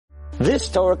This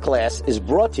Torah class is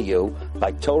brought to you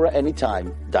by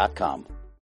TorahAnytime.com.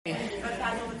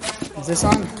 Is this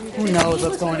on? Who knows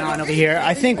what's going on over here?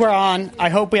 I think we're on. I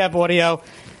hope we have audio.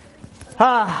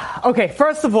 Okay,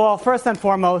 first and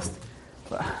foremost,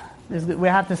 we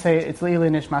have to say it's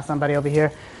Leili Nishma, somebody over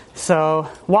here. So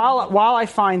while I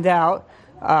find out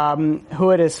who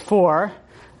it is for,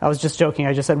 I was just joking.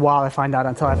 I just said while I find out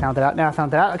until I found it out. Now I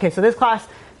found it out. Okay, so this class,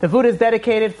 the food is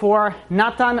dedicated for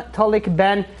Natan Tolik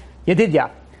ben Yedidya.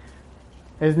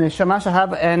 Is Neshama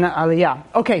Shahab and Aliyah.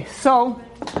 Okay, so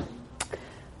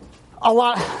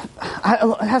it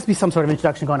has to be some sort of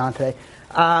introduction going on today.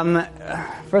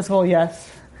 First of all,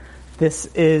 yes, this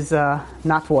is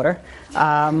not water.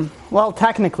 Well,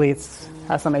 technically, it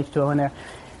has some H2O in there.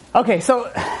 Okay, so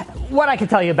what I can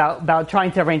tell you about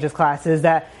trying to arrange this class is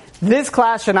that this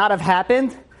class should not have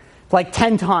happened like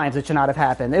 10 times. It should not have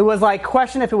happened. It was like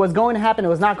question if it was going to happen, it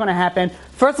was not going to happen.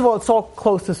 First of all, it's so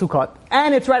close to Sukkot.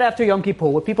 And it's right after Yom Kippur,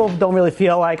 where people don't really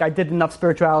feel like I did enough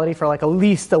spirituality for like at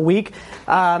least a week.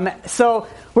 So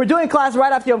we're doing class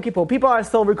right after Yom Kippur. People are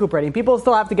still recuperating. People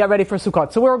still have to get ready for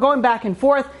Sukkot. So we were going back and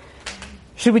forth.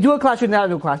 Should we do a class? Should we not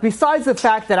do a class? Besides the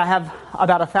fact that I have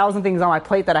about 1,000 things on my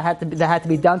plate that had to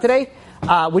be done today,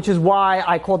 which is why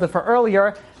I called it for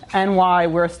earlier, and why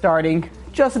we're starting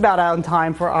just about on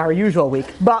time for our usual week.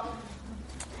 But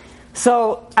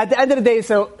so at the end of the day,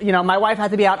 my wife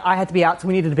had to be out, I had to be out, so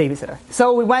we needed a babysitter.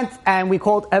 So we went and we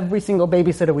called every single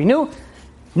babysitter we knew.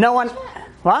 No one,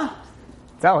 what?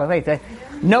 Oh, wait,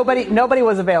 nobody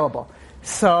was available.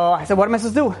 So I said, what am I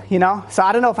supposed to do? So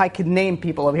I don't know if I could name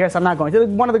people over here, so I'm not going to.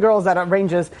 One of the girls that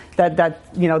arranges that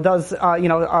does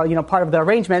part of the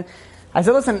arrangement. I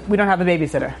said, listen, we don't have a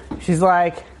babysitter. She's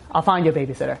like, I'll find you a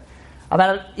babysitter.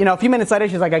 About a few minutes later,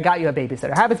 she's like, I got you a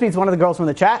babysitter. Happens to be it's one of the girls from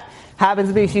the chat. Happens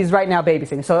to be she's right now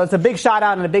babysitting. So it's a big shout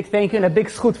out and a big thank you and a big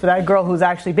scoot for that girl who's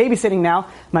actually babysitting now,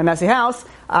 my messy house.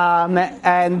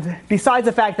 And besides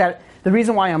the fact that the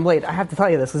reason why I'm late, I have to tell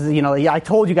you this, is I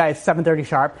told you guys 7:30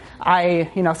 sharp.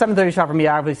 7:30 sharp for me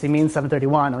obviously means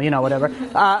 7:31 or whatever.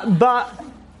 But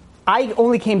I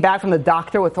only came back from the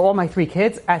doctor with all my 3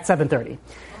 kids at 7:30.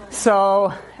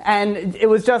 So, and it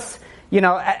was just,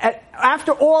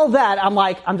 after all that,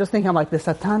 I'm just thinking, the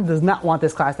Satan does not want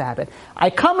this class to happen. I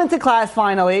come into class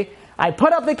finally, I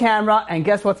put up the camera, and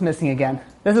guess what's missing again?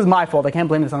 This is my fault. I can't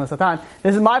blame this on the Satan.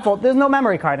 This is my fault. There's no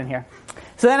memory card in here.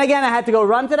 So then again, I had to go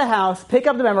run to the house, pick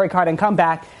up the memory card, and come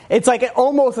back. It's like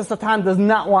almost the Satan does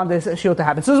not want this shiur to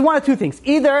happen. So there's one of two things.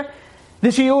 Either the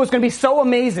shiur is going to be so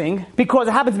amazing, because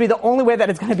it happens to be the only way that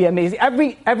it's going to be amazing.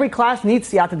 Every class needs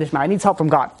siyata dishmaya. It needs help from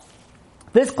God.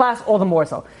 This class, all the more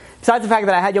so. Besides the fact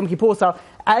that I had Yom Kippur, so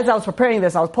as I was preparing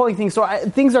this, I was pulling things, so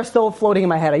things are still floating in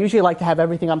my head. I usually like to have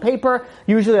everything on paper.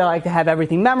 Usually I like to have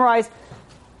everything memorized.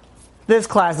 This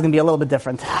class is going to be a little bit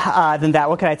different than that.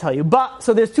 What can I tell you? But,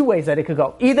 so there's 2 ways that it could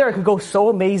go. Either it could go so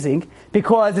amazing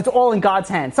because it's all in God's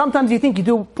hands. Sometimes you think you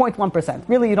do 0.1%.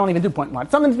 Really, you don't even do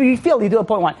 0.1. Sometimes you feel you do a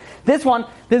 0.1. This one,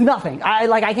 there's nothing.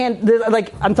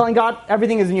 I'm telling God,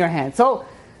 everything is in your hands. So,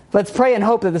 let's pray and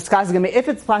hope that this class is going to be, if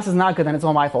this class is not good, then it's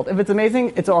all my fault. If it's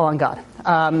amazing, it's all on God.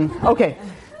 Okay.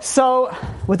 So,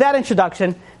 with that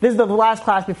introduction, this is the last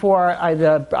class before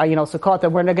Sukkot,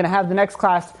 and we're going to have the next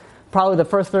class probably the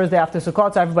first Thursday after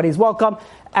Sukkot, so everybody's welcome,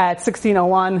 at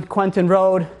 1601 Quentin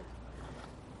Road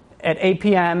at 8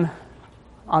 p.m.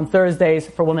 on Thursdays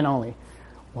for women only.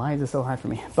 Why is it so hard for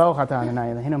me?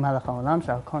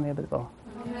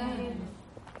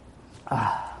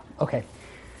 Okay.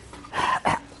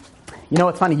 You know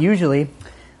what's funny? Usually,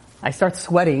 I start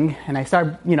sweating and I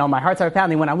start, my heart starts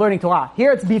pounding when I'm learning Torah.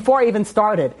 Here it's before I even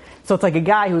started. So it's like a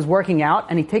guy who's working out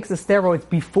and he takes the steroids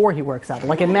before he works out.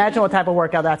 Like imagine what type of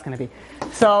workout that's going to be.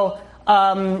 So,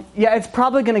 it's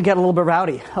probably going to get a little bit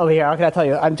rowdy over here. How can I tell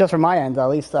you? Just from my end, at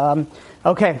least.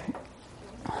 Okay.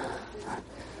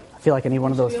 I feel like I need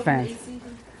one of those fans.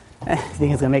 I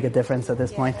think it's going to make a difference at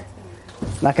this point.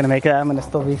 It's not going to make it. I'm going to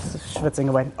still be schwitzing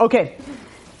away. Okay.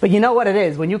 But you know what it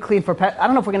is, when you clean for Pesach, I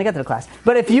don't know if we're going to get to the class,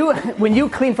 but when you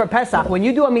clean for Pesach, when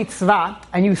you do a mitzvah,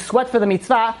 and you sweat for the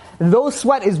mitzvah, those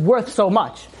sweat is worth so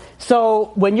much.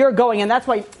 So when you're going, and that's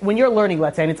why when you're learning,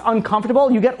 let's say, and it's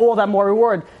uncomfortable, you get all that more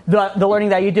reward, the learning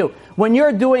that you do. When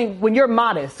you're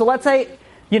modest, so let's say,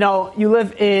 you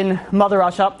live in Mother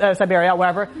Russia, Siberia,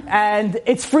 wherever, and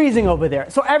it's freezing over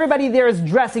there. So everybody there is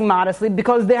dressing modestly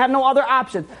because they have no other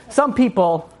option. Some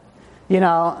people,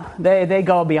 they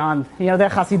go beyond, they're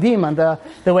Hasidim and the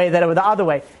way that it was the other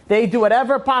way. They do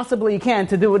whatever possibly you can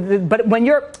to do it. But when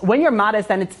you're modest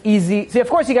and it's easy, see, of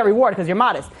course you get reward because you're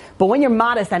modest. But when you're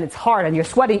modest and it's hard and you're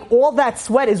sweating, all that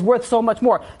sweat is worth so much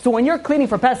more. So when you're cleaning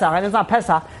for Pesach, and it's not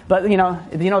Pesach, but you know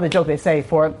the joke they say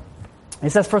for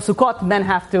It says for Sukkot, men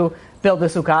have to build the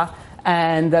sukkah,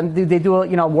 and they do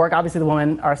work. Obviously, the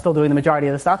women are still doing the majority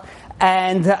of the stuff.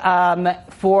 And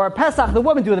for Pesach, the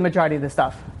women do the majority of the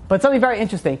stuff. But something very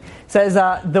interesting. It says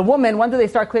the woman, when do they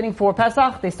start cleaning for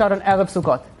Pesach? They start on Erev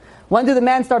Sukkot. When do the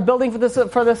men start building for the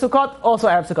Sukkot? Also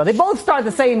Erev Sukkot. They both start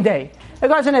the same day. The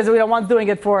question is, one's doing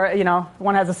it for,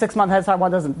 one has a 6-month head start,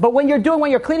 one doesn't. But when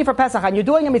you're cleaning for Pesach and you're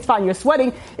doing a mitzvah and you're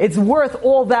sweating, it's worth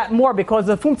all that more because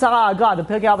the Fum Tzara Agad, the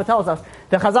Pirkei Avot tells us,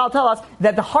 the Chazal tell us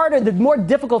that the more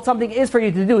difficult something is for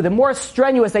you to do, the more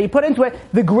strenuous that you put into it,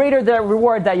 the greater the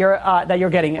reward that you're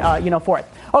getting, for it.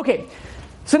 Okay,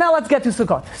 so now let's get to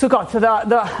Sukkot. Sukkot, so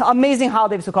the amazing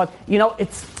holiday of Sukkot.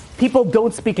 People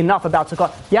don't speak enough about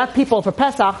Sukkot. You have people for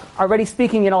Pesach already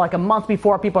speaking, like a month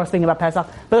before people are speaking about Pesach.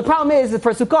 But the problem is that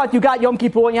for Sukkot, you got Yom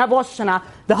Kippur and you have Rosh Hashanah.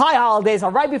 The high holidays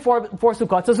are right before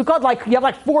Sukkot. So Sukkot, you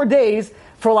have 4 days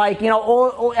for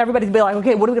everybody to be like,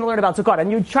 okay, what are we going to learn about Sukkot?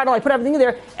 And you try to put everything in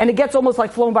there, and it gets almost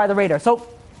flown by the radar. So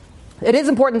it is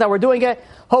important that we're doing it.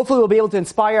 Hopefully we'll be able to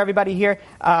inspire everybody here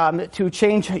to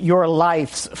change your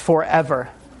lives forever.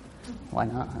 Why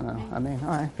not? I don't know. All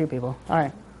right, a few people. All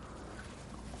right.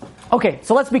 Okay,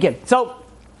 so let's begin. So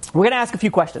we're going to ask a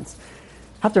few questions.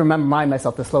 I have to remind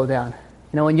myself to slow down.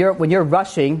 When you're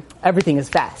rushing, everything is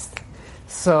fast.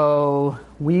 So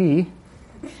we're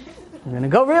going to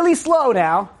go really slow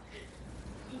now.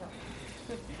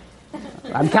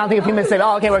 I'm counting a few minutes.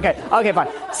 Okay, we're okay. Okay, fine.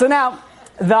 So now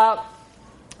the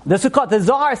Sukkot, the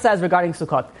Zohar says regarding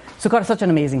Sukkot. Sukkot is such an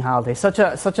amazing holiday, such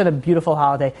a beautiful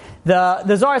holiday.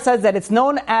 The Zohar says that it's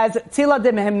known as Tzila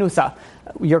de Mehemnusa.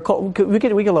 We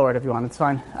can lower it if you want. It's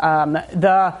fine.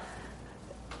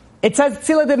 It says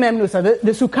Tzila de Mehemnusa.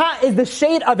 The Sukkah is the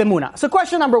shade of Emunah. So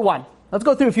question number 1. Let's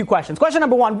go through a few questions. Question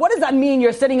number 1. What does that mean?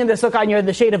 You're sitting in the Sukkah and you're in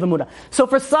the shade of Emunah. So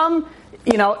for some,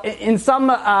 in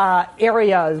some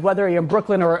areas, whether you're in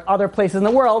Brooklyn or other places in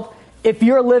the world, if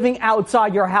you're living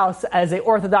outside your house as an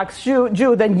Orthodox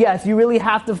Jew, then yes, you really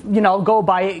have to, go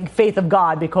by faith of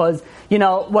God because,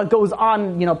 what goes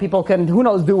on, people can, who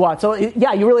knows, do what. So,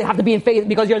 yeah, you really have to be in faith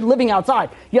because you're living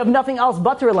outside. You have nothing else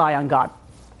but to rely on God.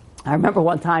 I remember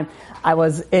one time I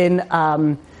was in,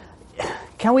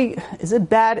 is it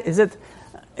bad?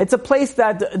 It's a place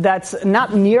that's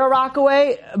not near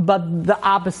Rockaway, but the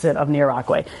opposite of near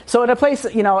Rockaway. So in a place,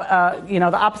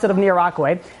 the opposite of near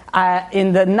Rockaway, let's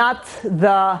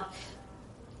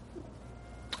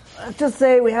just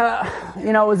say we have,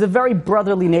 it was a very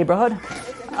brotherly neighborhood.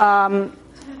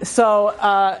 So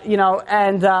I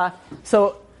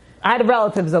had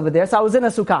relatives over there, so I was in a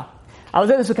sukkah.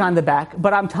 In the back,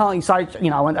 but I'm telling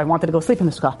you, I wanted to go sleep in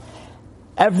the sukkah.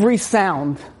 Every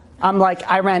sound,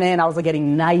 I ran in, I was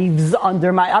getting knives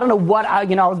under I don't know what, I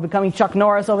was becoming Chuck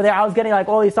Norris over there. I was getting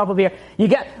all these stuff over here. The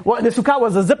sukkah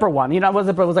was a zipper one, it was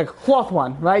like a cloth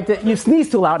one, right? You sneeze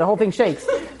too loud, the whole thing shakes.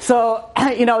 So,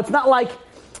 it's not like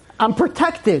I'm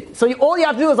protected. So all you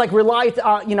have to do is rely,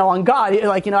 on God.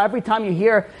 Every time you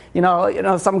hear,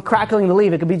 some crackling the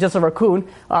leaf, it could be just a raccoon,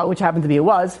 which happened to be it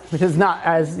was, which is not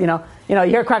as, you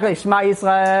hear crackling, Shema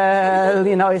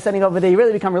Yisrael, you're sitting over there, you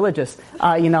really become religious,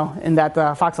 in that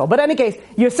foxhole. But in any case,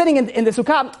 you're sitting in the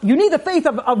sukkah, you need the faith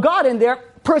of God in there,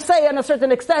 per se, in a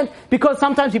certain extent, because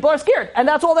sometimes people are scared. And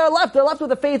that's all they're left. They're left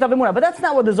with the faith of Emunah. But that's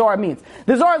not what the Zohar means.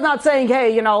 The Zohar is not saying,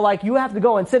 hey, you have to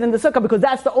go and sit in the sukkah because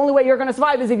that's the only way you're going to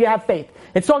survive is if you have faith.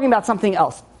 It's talking about something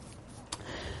else.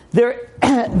 There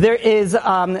is,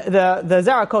 the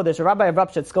Zara Kodesh, Rabbi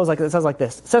Rabshitz goes says like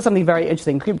this. It says something very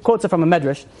interesting. He quotes it from a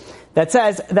medrash that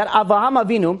says that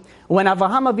when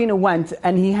Avraham Avinu went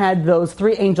and he had those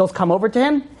 3 angels come over to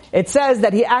him, it says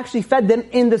that he actually fed them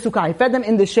in the sukkah. He fed them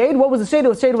in the shade. What was the shade?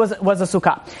 The shade was a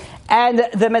sukkah. And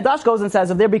the Medrash goes and says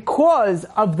that because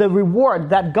of the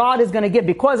reward that God is going to give,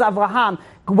 because Avraham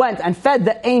went and fed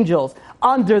the angels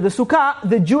under the sukkah,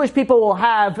 the Jewish people will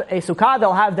have a sukkah,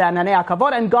 they'll have the Ananei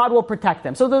HaKavod, and God will protect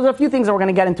them. So there's a few things that we're going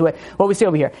to get into it, what we see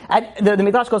over here. And the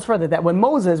Midrash goes further, that when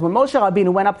Moshe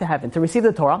Rabbeinu went up to heaven to receive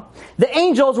the Torah, the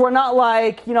angels were not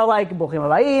Bruchim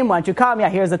Abayim, why don't you come,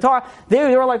 here's the Torah.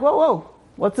 They were like, whoa,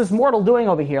 what's this mortal doing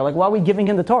over here? Why are we giving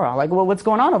him the Torah? What's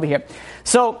going on over here?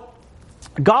 So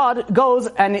God goes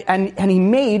and he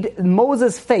made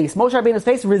Moses' face, Moshe Rabbeinu's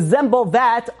face, resemble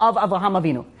that of Avraham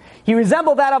Avinu. He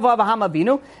resembled that of Avraham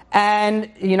Avinu,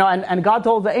 and God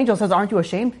told the angel, says, aren't you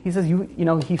ashamed? He says,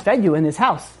 he fed you in his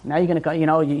house. Now you're going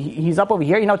to, he's up over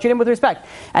here, treat him with respect.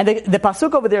 And the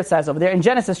pasuk over there says, over there in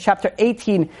Genesis chapter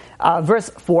 18, verse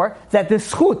 4, that the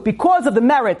schut, because of the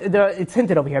merit, it's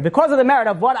hinted over here, because of the merit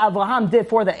of what Avraham did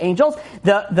for the angels,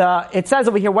 it says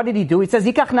over here, what did he do? It says,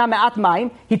 he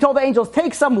told the angels,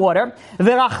 take some water,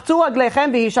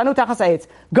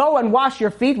 go and wash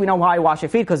your feet. We know why you wash your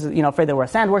feet, because, afraid they were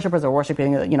sand worshippers or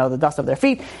worshiping, the dust of their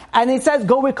feet. And it says,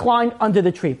 go recline under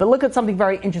the tree. But look at something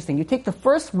very interesting. You take the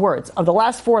first words of the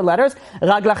last four letters,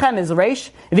 raglachem is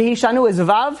resh, vihishanu is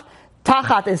vav,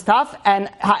 tachat is taf, and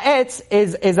ha'etz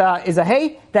is a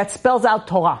hey that spells out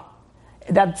Torah.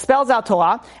 That spells out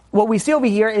Torah. What we see over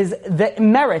here is the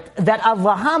merit that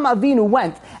Avraham Avinu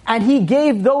went and he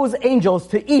gave those angels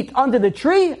to eat under the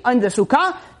tree, under the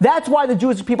sukkah. That's why the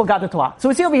Jewish people got the Torah. So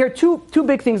we see over here two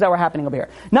big things that were happening over here.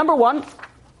 Number one,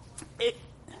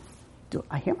 do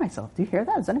I hear myself? Do you hear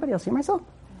that? Does anybody else hear myself?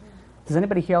 Does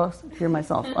anybody hear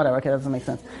myself? Whatever. Okay, that doesn't make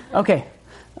sense. Okay,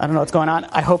 I don't know what's going on.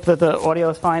 I hope that the audio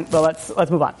is fine. But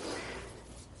let's move on.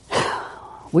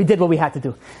 We did what we had to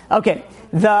do. Okay,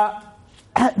 the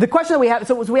question that we have,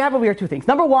 so we have over here two things.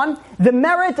 Number one, the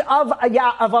merit of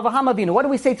Avraham Avinu. What do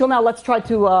we say till now? Let's try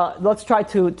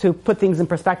to put things in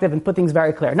perspective and put things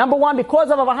very clear. Number one, because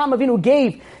of Avraham Avinu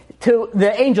gave to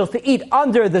the angels to eat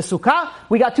under the sukkah,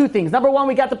 we got two things. Number one,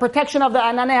 we got the protection of the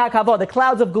Ananei HaKavod, the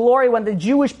clouds of glory, when the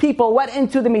Jewish people went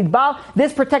into the Midbar.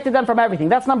 This protected them from everything.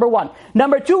 That's number one.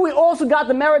 Number two, we also got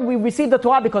the merit. We received the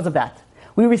Torah because of that.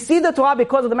 We received the Torah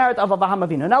because of the merit of Avraham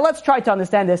Avinu. Now let's try to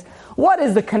understand this. What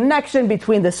is the connection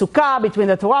between the Sukkah, between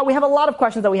the Torah? We have a lot of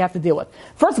questions that we have to deal with.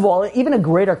 First of all, even a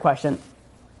greater question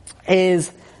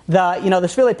is the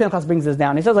Shvilei Pinchas brings this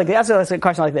down. He says he asks a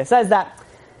question like this. Says that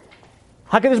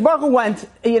HaKadosh Baruch Hu went,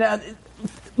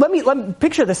 let me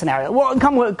picture this scenario. Well,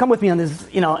 come with me on this,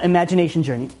 imagination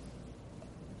journey.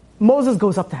 Moses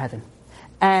goes up to heaven.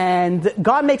 And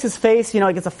God makes his face, he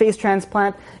gets a face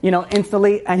transplant,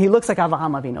 instantly, and he looks like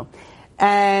Avraham Avinu.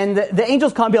 And the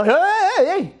angels come and be like,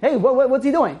 hey, what's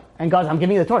he doing? And God says, I'm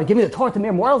giving you the Torah. Give me the Torah to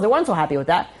mere mortals. They weren't so happy with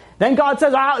that. Then God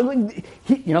says,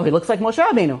 he looks like Moshe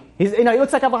Rabbeinu. He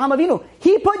looks like Avraham Avinu.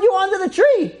 He put you under the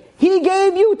tree. He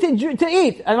gave you to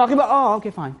eat. And I'm like, oh, okay,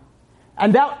 fine.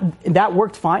 And that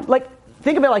worked fine.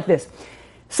 Think of it like this.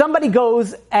 Somebody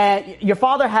goes and your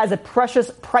father has a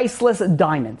precious, priceless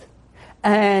diamond.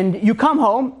 And you come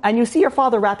home and you see your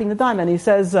father wrapping the diamond. He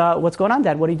says, what's going on,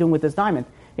 Dad? What are you doing with this diamond?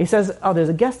 He says, oh, there's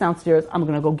a guest downstairs. I'm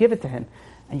going to go give it to him.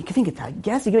 And you can think it's a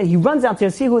guest. He runs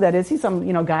downstairs, see who that is. He's some,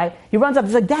 guy. He runs up.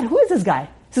 He's like, Dad, who is this guy?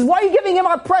 He says, why are you giving him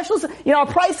our precious, our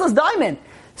priceless diamond?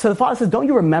 So the father says, don't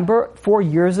you remember 4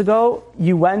 years ago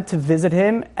you went to visit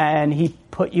him and he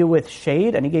put you with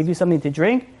shade and he gave you something to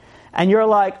drink? And you're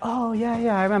like, oh,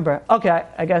 yeah, I remember. Okay,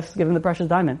 I guess give him the precious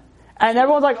diamond. And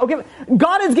everyone's like, okay,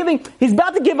 God is he's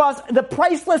about to give us the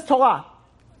priceless Torah.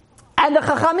 And the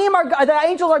Chachamim the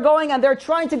angels are going and they're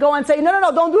trying to go and say, no,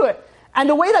 don't do it. And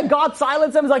the way that God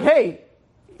silenced them is like, hey,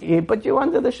 he put you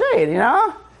under the shade,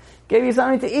 Gave you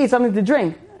something to eat, something to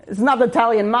drink. It's not the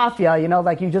Italian mafia, you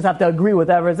just have to agree with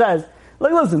whatever it says.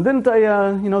 Like, listen, didn't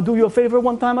I, do you a favor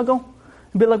one time ago?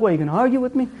 And be like, what, are you going to argue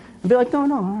with me? And be like, no,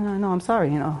 I'm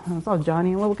sorry, it's all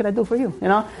Johnny, what could I do for you, you're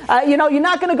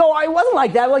not going to go, it wasn't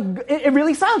like that, it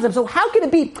really sounds them. So how could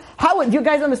it be, do you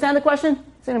guys understand the question?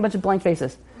 Seeing a bunch of blank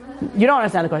faces. You don't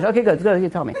understand the question. Okay, good, you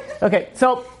tell me. Okay,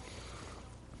 so,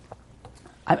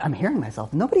 I'm hearing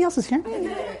myself. Nobody else is hearing me? Is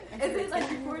it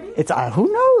recording? It's,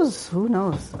 who knows?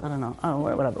 I don't know.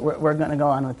 Oh, whatever, we're going to go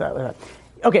on with that.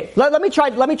 Okay,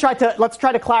 let's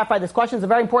try to clarify this question. It's a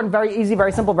very important, very easy,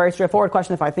 very simple, very straightforward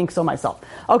question if I think so myself.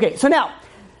 Okay, so now.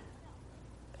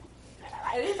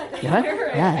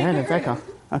 Yeah, it's echo.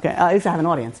 Okay, at least I have an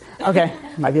audience. Okay,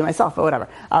 might be myself, but whatever.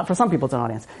 For some people it's an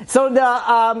audience. So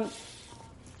I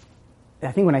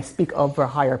think when I speak over a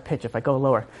higher pitch, if I go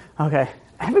lower. Okay,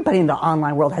 everybody in the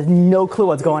online world has no clue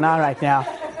what's going on right now.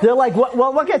 They're like,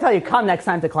 what can I tell you? Come next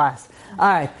time to class. All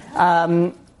right.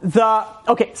 So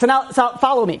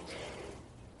follow me.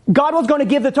 God was going to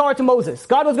give the Torah to Moses.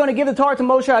 God was going to give the Torah to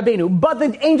Moshe Rabbeinu. But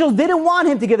the angels didn't want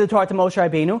him to give the Torah to Moshe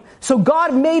Rabbeinu. So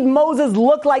God made Moses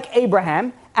look like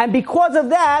Abraham. And because of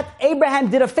that, Abraham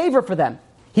did a favor for them.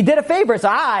 He did a favor. So,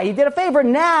 he did a favor.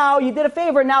 Now, you did a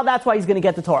favor. Now that's why he's going to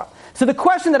get the Torah. So the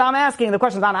question that I'm asking, the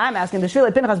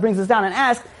Shvilei Pinchas brings this down and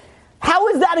asks, how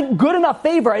is that a good enough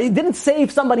favor? He didn't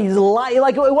save somebody's life.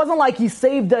 It wasn't like he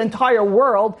saved the entire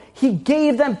world. He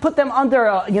gave them, put them under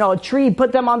a tree,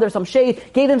 put them under some shade,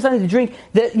 gave them something to drink.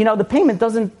 The payment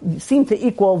doesn't seem to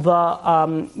equal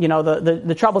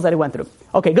the troubles that he went through.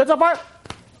 Okay, good so far?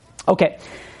 Okay.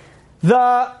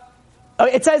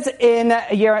 It says in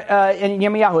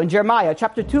Yirmiyahu, in Jeremiah,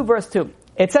 chapter 2, verse 2,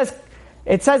 it says,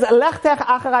 "Lechtech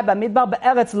acharai b'midbar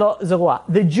be'eretz lo zerua."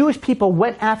 The Jewish people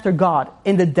went after God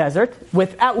in the desert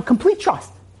with complete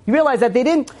trust. You realize that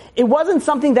it wasn't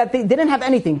something that they didn't have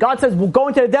anything. God says, we'll go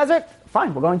into the desert.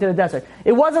 Fine, we're going to the desert.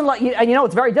 It wasn't like, and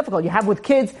it's very difficult. You have with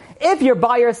kids, if you're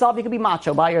by yourself, you can be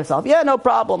macho by yourself. Yeah, no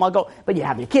problem, I'll go. But you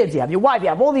have your kids, you have your wife, you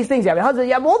have all these things, you have your husband,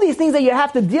 you have all these things that you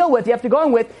have to deal with, you have to go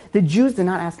in with. The Jews did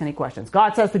not ask any questions.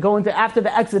 God says to go into, after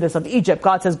the exodus of Egypt,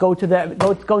 God says go into the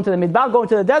midbar, go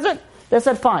into the desert. They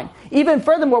said fine. Even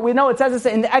furthermore, we know it says this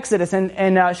in the Exodus, in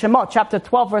Shemot, chapter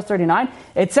 12, verse 39.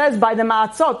 It says by the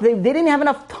Ma'atzot, they didn't have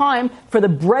enough time for the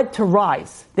bread to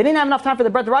rise. They didn't have enough time for the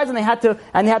bread to rise, and they had to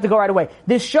go right away.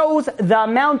 This shows the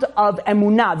amount of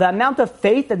emunah, the amount of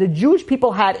faith that the Jewish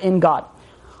people had in God.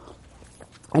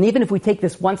 And even if we take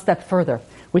this one step further,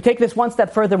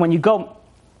 when you go,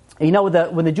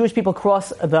 when the Jewish people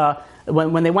cross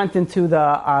when they went into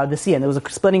the sea, and there was a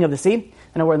splitting of the sea.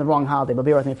 I know we're in the wrong holiday, but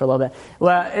bear with me for a little bit.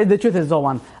 Well, the truth is, it's all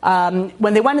one.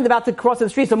 When they went about to cross the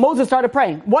street, so Moses started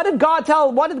praying. What did God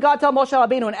tell Moshe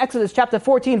Rabbeinu in Exodus chapter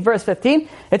 14, verse 15?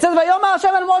 It says, "Vayomer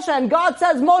Hashem el Moshe," and God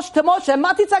says to Moshe,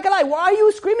 "Ma titzak alai, why are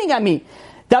you screaming at me?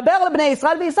 Daber lebnei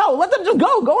Yisrael v'Yisrael, let them just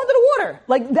go into the water."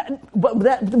 Like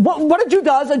what a Jew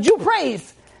does, a Jew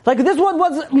prays. Like this was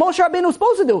what Moshe Rabbeinu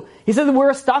supposed to do. He says,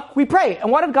 we're stuck, we pray. And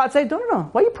what did God say? No.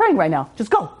 Why are you praying right now? Just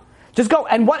go. Just go.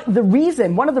 And one of the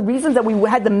reasons that we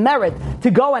had the merit to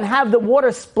go and have the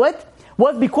water split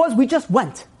was because we just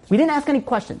went. We didn't ask any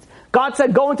questions. God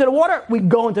said, go into the water, we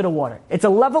go into the water. It's a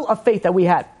level of faith that we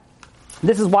had.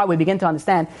 This is why we begin to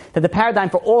understand that the paradigm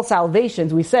for all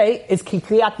salvations, we say, is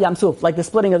kikriyat yamsuf, like the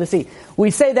splitting of the sea. We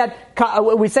say in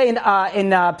Psachim,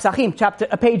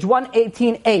 page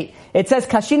 118a, it says,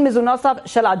 kashin mizunosav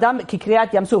shel adam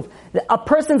kikriyat yamsuf. A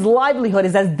person's livelihood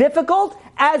is as difficult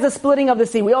as the splitting of the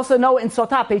sea. We also know in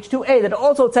Sotah, page 2a, that it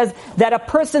also says that a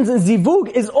person's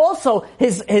zivug is also,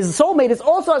 his soulmate is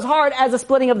also as hard as the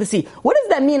splitting of the sea. What does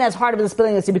that mean as hard as the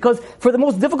splitting of the sea? Because for the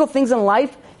most difficult things in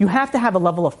life, you have to have a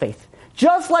level of faith.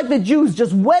 Just like the Jews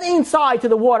just went inside to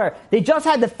the water, they just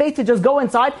had the faith to just go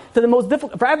inside to the most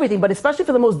difficult, for everything, but especially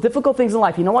for the most difficult things in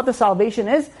life. You know what the salvation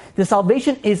is? The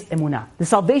salvation is emunah. The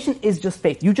salvation is just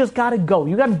faith. You just gotta go.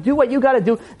 You gotta do what you gotta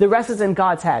do. The rest is in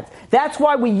God's hands. That's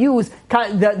why we use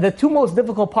the two most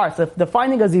difficult parts, the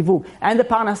finding a zivug and the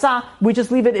parnasah. We just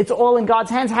leave it, it's all in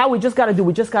God's hands. How? We just gotta do,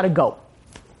 we just gotta go.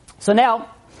 So now,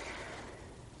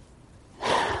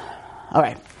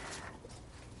 alright.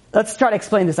 Let's try to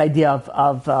explain this idea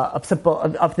of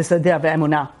this idea of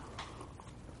emunah.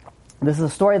 This is a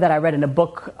story that I read in a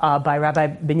book by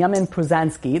Rabbi Binyamin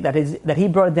Pruzansky that he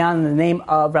brought down in the name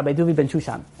of Rabbi Duvi ben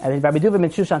Shushan. And Rabbi Duvi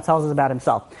ben Shushan tells us about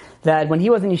himself that when he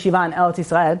was in yeshiva in Eretz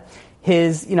Yisrael,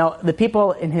 the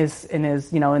people in his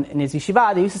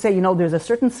yeshiva, they used to say, there's a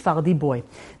certain Sephardi boy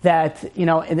that,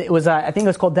 and it was, I think it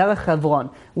was called Derech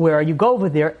Hebron, where you go over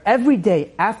there every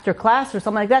day after class or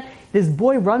something like that. This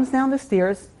boy runs down the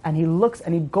stairs and he looks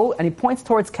and he points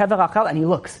towards Kever Rachel and he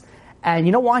looks. And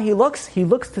you know why he looks? He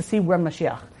looks to see where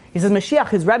Mashiach. He says Mashiach,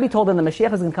 his rabbi told him the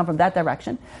Mashiach is going to come from that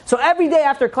direction. So every day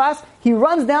after class, he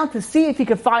runs down to see if he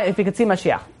could see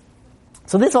Mashiach.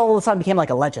 So this all of a sudden became like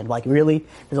a legend. Like really,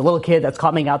 there's a little kid that's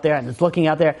coming out there and is looking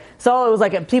out there. So it was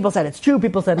like, people said it's true,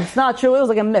 people said it's not true. It was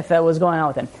like a myth that was going on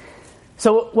with him.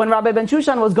 So when Rabbi Ben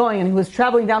Shushan was going and he was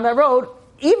traveling down that road,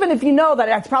 even if you know that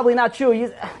it's probably not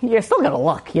true, you're still going to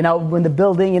look. When the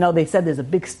building, they said there's a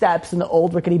big steps in the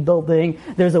old rickety building.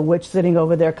 There's a witch sitting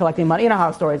over there collecting money. You know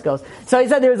how stories goes. So he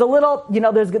said there's a little,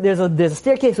 there's a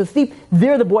staircase with steep.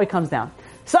 There the boy comes down.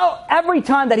 So every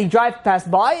time that he drives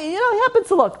past by, he happens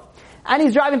to look. And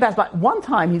he's driving past by. One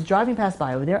time he's driving past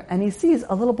by over there and he sees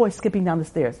a little boy skipping down the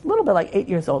stairs. A little bit like 8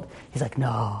 years old. He's like,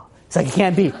 no. It's like, it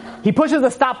can't be. He pushes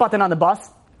the stop button on the bus.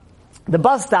 The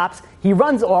bus stops. He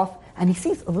runs off. And he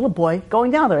sees a little boy going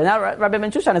down there. And now Rabbi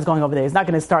Ben Shushan is going over there. He's not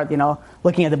going to start,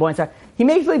 looking at the boy and start. He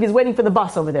makes believe he's waiting for the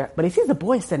bus over there. But he sees the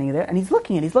boy standing there and he's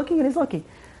looking and he's looking and he's looking.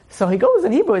 So he goes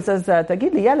in Hebrew. He says,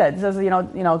 Tagid li yeled. He says,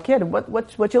 kid,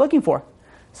 what you looking for?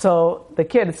 So the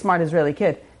kid, a smart Israeli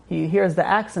kid, he hears the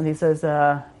accent. He says,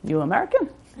 you American?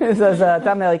 He says,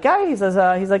 Tam Elikai? He says,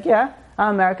 he's like, yeah,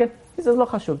 I'm American. He says, lo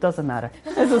chashuv, doesn't matter.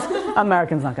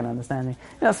 American's not going to understand me.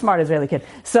 Smart Israeli kid.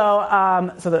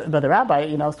 But the rabbi,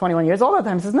 is 21 years old at the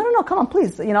time. He says, no, come on,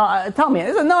 please, tell me. He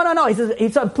says, no. He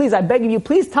said, please, I beg of you,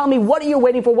 please tell me, what are you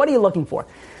waiting for? What are you looking for?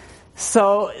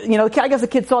 So, I guess the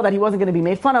kid saw that he wasn't going to be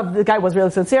made fun of. The guy was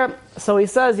really sincere. So he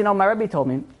says, my rabbi told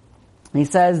me. He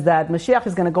says that Mashiach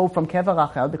is going to go from Kever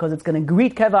Rachel because it's going to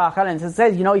greet Kever Rachel, and it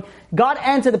says, God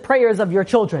answered the prayers of your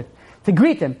children. to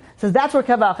greet him. Says, that's where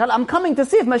Kavachal, I'm coming to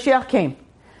see if Mashiach came.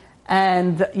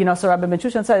 And, so Rabbi Ben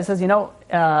Shushan says,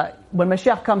 when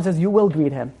Mashiach comes, says, you will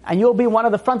greet him. And you'll be one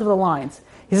of the front of the lines.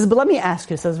 He says, but let me ask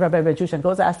you, says Rabbi Ben Shushan,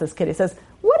 goes to ask this kid. He says,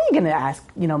 what are you going to ask,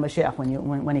 Mashiach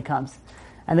when he comes?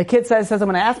 And the kid says, I'm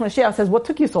going to ask Mashiach, says, what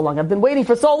took you so long? I've been waiting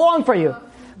for so long for you.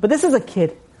 But this is a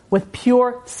kid with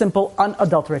pure, simple,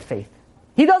 unadulterated faith.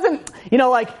 He doesn't,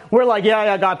 we're like,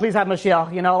 yeah, God, please have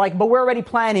Mashiach, but we're already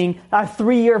planning a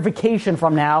 3-year vacation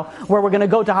from now where we're going to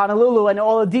go to Honolulu and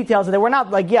all the details of it. We're not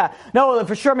like,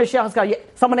 for sure Mashiach is coming.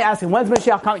 Somebody asking, when's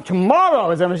Mashiach coming?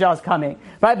 Tomorrow is when Mashiach is coming,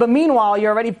 right? But meanwhile,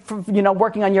 you're already,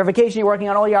 working on your vacation, you're working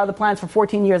on all your other plans for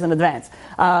 14 years in advance.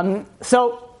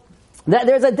 So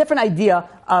there's a different idea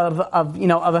of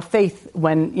a faith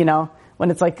when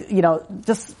it's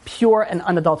just pure and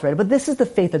unadulterated. But this is the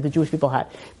faith that the Jewish people had.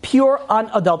 Pure,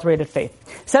 unadulterated faith.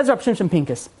 Says Rav Shimshon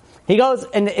Pincus. He goes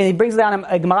and he brings down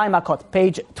Gemara in Makot,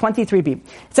 page 23b. It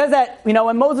says that,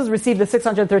 when Moses received the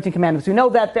 613 commandments, we know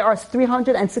that there are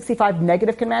 365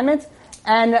 negative commandments,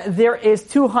 and there is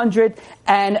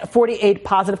 248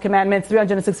 positive commandments,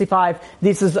 365,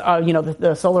 this is,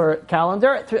 the solar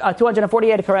calendar,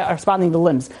 248 corresponding to the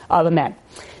limbs of a man.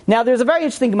 Now, there's a very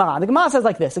interesting Gemara. The Gemara says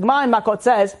like this. The Gemara in Makot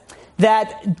says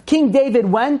that King David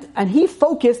went and he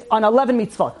focused on 11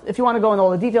 mitzvot. If you want to go into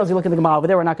all the details, you look at the Gemara over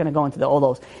there. We're not going to go into all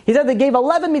those. He said they gave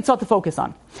 11 mitzvot to focus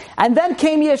on. And then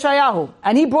came Yeshayahu,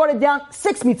 and he brought it down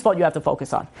 6 mitzvot you have to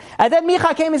focus on. And then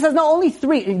Micha came and says, no, only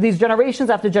 3. These generations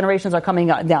after generations are coming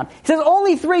down. He says,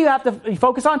 only 3 you have to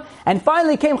focus on. And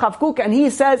finally came Chavkuk, and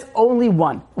he says, only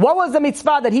 1. What was the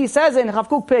mitzvah that he says in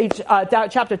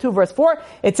Chavkuk, chapter 2, verse 4?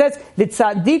 It says,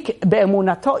 L'tzadik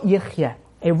be'emunato yichyeh.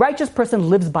 A righteous person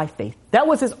lives by faith. That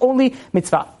was his only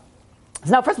mitzvah.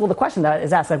 So now, first of all, the question that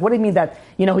is asked, what do you mean that,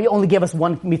 he only gave us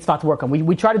 1 mitzvah to work on?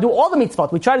 We try to do all the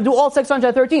mitzvot. We try to do all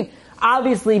 613.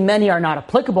 Obviously, many are not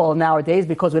applicable nowadays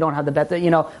because we don't have the bet,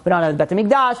 we don't have the Bet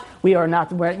HaMikdash. We're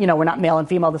not male and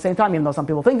female at the same time, even though some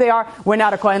people think they are. We're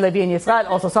not a Kohen, Levi, and Yisrael.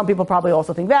 Also, some people probably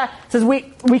also think that. It says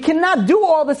we cannot do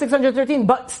all the 613,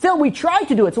 but still we try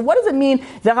to do it. So what does it mean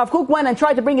that Rav Kook went and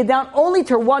tried to bring it down only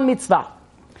to 1 mitzvah?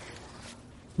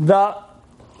 The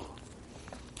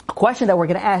question that we're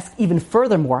going to ask even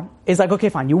furthermore is like, okay,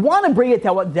 fine, you want to bring it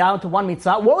down to 1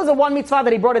 mitzvah. What was the 1 mitzvah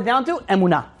that he brought it down to?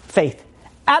 Emunah, faith.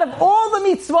 Out of all the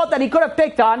mitzvot that he could have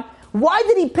picked on, why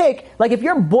did he pick, if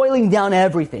you're boiling down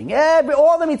everything,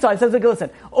 all the mitzvot, he says,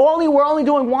 listen, we're only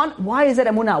doing 1, why is it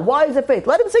emunah? Why is it faith?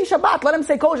 Let him say Shabbat, let him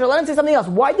say kosher, let him say something else.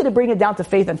 Why did he bring it down to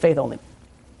faith and faith only?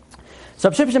 So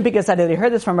Shimshon Pincus said that he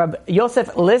heard this from Rabbi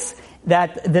Yosef Liss,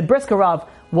 that the Brisker Rav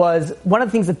was, one of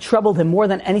the things that troubled him more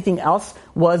than anything else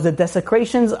was the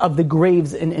desecrations of the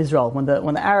graves in Israel. When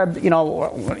the Arab,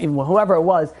 or whoever it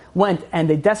was, went and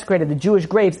they desecrated the Jewish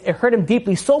graves, it hurt him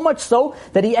deeply, so much so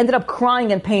that he ended up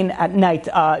crying in pain at night,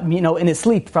 in his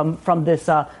sleep from this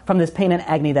pain and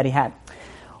agony that he had.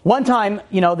 One time,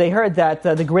 they heard that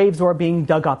the graves were being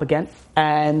dug up again,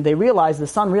 and they realized,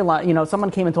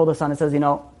 someone came and told the son and says,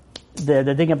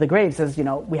 the digging of the grave says,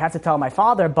 we have to tell my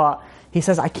father, but he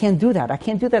says, I can't do that. I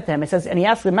can't do that to him. He says, and he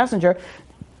asked the messenger,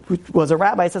 who was a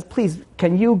rabbi, he says, please,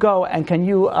 can you go and can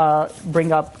you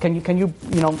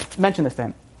mention this to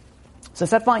him? So I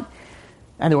said, fine.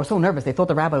 And they were so nervous, they thought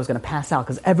the rabbi was going to pass out,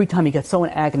 because every time he gets so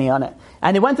in agony on it.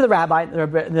 And they went to the rabbi,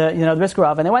 the Brisker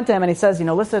Rav, and they went to him and he says,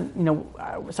 listen,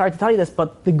 sorry to tell you this,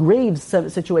 but the graves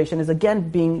situation is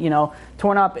again being,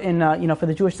 torn up in, for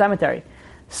the Jewish cemetery.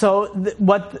 So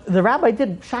what the rabbi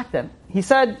did shocked them. He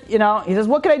said,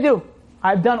 what can I do?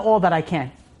 I've done all that I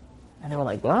can. And they were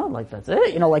like, well, that's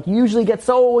it. You usually get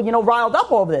so, riled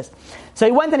up over this. So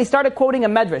he went and he started quoting a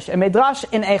medrash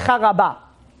in Eicha Rabbah.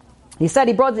 He said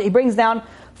he brings down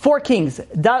 4 kings,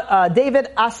 David,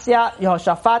 Asya,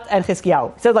 Yehoshaphat, and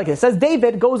Chizkiyahu. He says like this. It says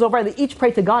David goes over and they each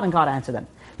prayed to God and God answered them.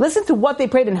 Listen to what they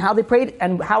prayed and how they prayed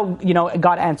and how,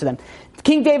 God answered them.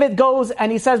 King David goes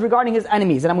and he says regarding his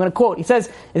enemies, and I'm going to quote, he says,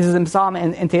 this is in Psalm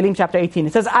in Tehillim chapter 18,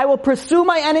 it says, I will pursue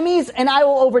my enemies and I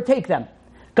will overtake them.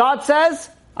 God says,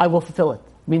 I will fulfill it.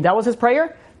 That was his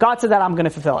prayer. God said that I'm going to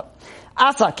fulfill it.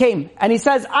 Asa came and he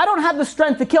says, I don't have the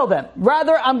strength to kill them.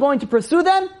 Rather, I'm going to pursue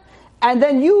them and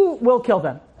then you will kill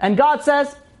them. And God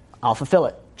says, I'll fulfill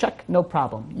it. Check, no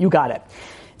problem. You got it.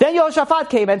 Then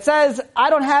Yehoshaphat came and says, I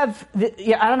don't have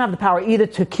the power either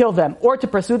to kill them or to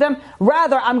pursue them.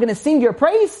 Rather, I'm going to sing your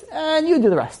praise and you do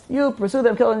the rest. You pursue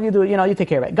them, kill them, you take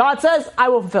care of it. God says, I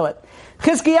will fulfill it.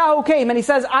 Chizkiyahu came and he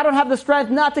says, I don't have the strength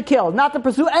not to kill, not to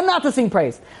pursue, and not to sing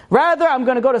praise. Rather, I'm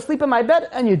going to go to sleep in my bed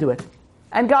and you do it.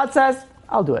 And God says,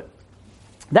 I'll do it.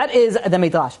 That is the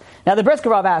Midrash. Now the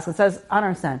Brisker Rav asks and says, I don't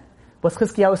understand. Was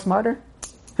Chizkiyahu smarter?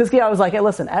 Chizkiyahu was like, hey,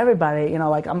 listen, everybody,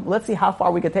 let's see how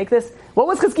far we could take this. What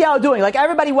was Chizkiyahu doing? Like,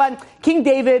 everybody went, King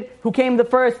David, who came the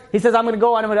first, he says, I'm going to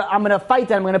go and I'm going to fight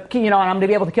them, and I'm going to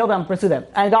be able to kill them and pursue them.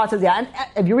 And God says, yeah. And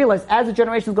if you realize, as the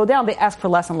generations go down, they ask for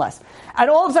less and less. And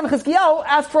all of a sudden, Chizkiyahu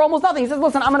asked for almost nothing. He says,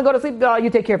 listen, I'm going to go to sleep, you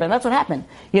take care of it. And that's what happened.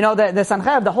 The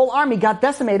Sanchev, the whole army got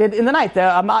decimated in the night.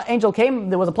 The angel came,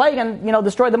 there was a plague, and,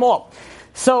 destroyed them all.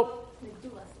 So, They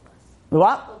do less and less.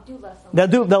 what? They'll do less and less.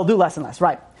 They'll do less and less,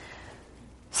 right.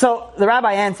 So the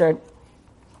rabbi answered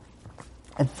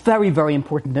a very, very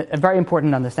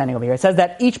important understanding over here. It says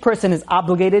that each person is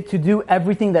obligated to do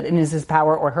everything that is his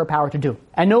power or her power to do,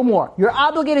 and no more. You're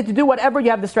obligated to do whatever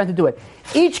you have the strength to do it.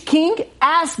 Each king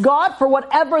asked God for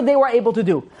whatever they were able to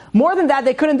do. More than that,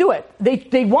 they couldn't do it.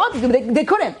 They wanted to, they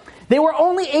couldn't. They were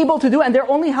only able to do, and they're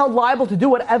only held liable to do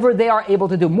whatever they are able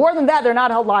to do. More than that, they're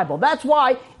not held liable. That's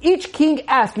why each king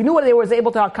asked. He knew what they were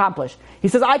able to accomplish. He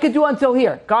says, I could do until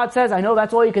here. God says, I know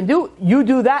that's all you can do. You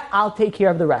do that, I'll take care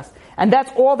of the rest. And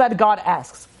that's all that God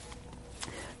asks.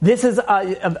 This is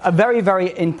a very,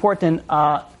 very important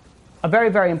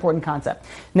concept.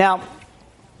 Now,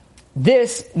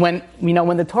 this, when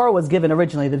the Torah was given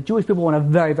originally, the Jewish people were on a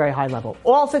very, very high level.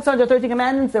 All 613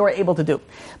 commandments they were able to do.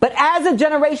 But as a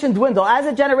generation dwindled, as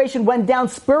a generation went down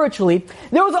spiritually,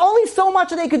 there was only so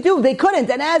much that they could do. They couldn't.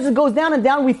 And as it goes down and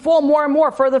down, we fall more and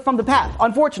more further from the path,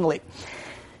 unfortunately.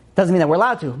 Doesn't mean that we're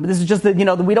allowed to, but this is just that,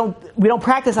 we don't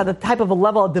practice at the type of a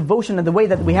level of devotion and the way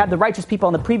that we had the righteous people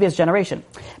in the previous generation.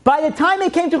 By the time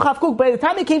it came to Chavkuk, by the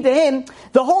time it came to him,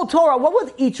 the whole Torah, what was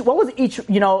each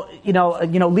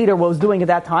leader was doing at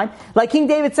that time? Like King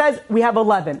David says, we have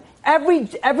 11.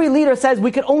 Every leader says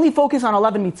we can only focus on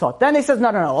 11 mitzvot. Then they says, no,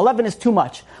 11 is too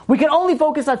much. We can only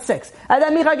focus on 6. And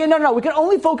then Micha again, no, we can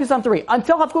only focus on 3.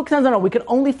 Until Chavkuk says, no, we can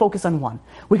only focus on 1.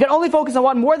 We can only focus on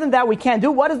 1. More than that, we can't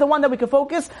do. What is the one that we can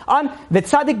focus on?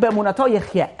 V'tzadik be'emunato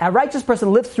yechyeh. A righteous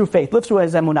person lives through faith, lives through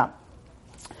his emunah.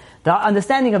 The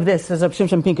understanding of this, as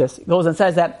Shimshon Pincus goes and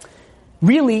says that,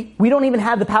 really, we don't even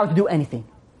have the power to do anything.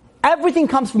 Everything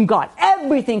comes from God.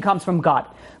 Everything comes from God.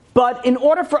 But in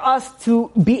order for us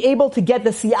to be able to get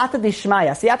the siyata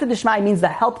dishmaya means the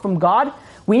help from God,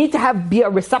 we need to be a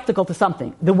receptacle to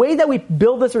something. The way that we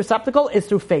build this receptacle is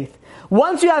through faith.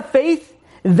 Once you have faith,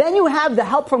 then you have the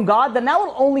help from God, then that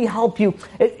will only help you.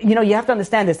 You have to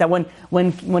understand this, that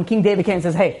when King David came and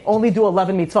says, hey, only do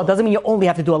 11 mitzvot, doesn't mean you only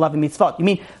have to do 11 mitzvot. You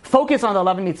mean focus on the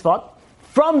 11 mitzvot.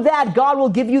 From that, God will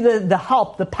give you the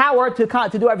help, the power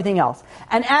to do everything else.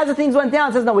 And as the things went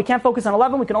down, it says, no, we can't focus on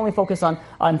 11, we can only focus on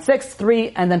 6, 3,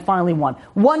 and then finally 1.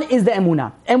 1 is the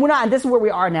emunah. Emunah, and this is where we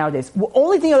are nowadays. The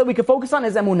only thing that we can focus on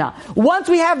is emunah. Once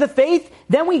we have the faith,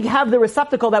 then we have the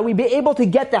receptacle that we be able to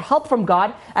get the help from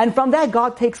God, and from that,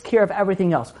 God takes care of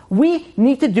everything else. We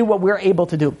need to do what we're able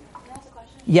to do. Can I ask a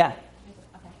question? Yeah.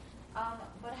 Okay.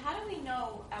 But how do we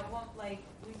know at what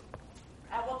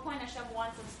point Hashem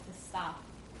wants us to stop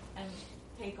and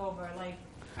take over? Like,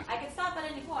 I can stop at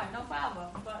any point, no problem.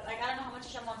 But I don't know how much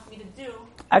Hashem wants me to do.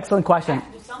 Excellent question. I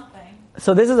have to do something.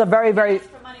 So this is a very, I very... ask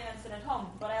for money and sit at home,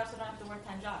 but I also don't have to work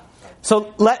 10 jobs.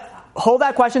 So hold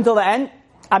that question till the end.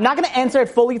 I'm not going to answer it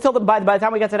fully by the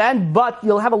time we get to the end, but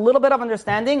you'll have a little bit of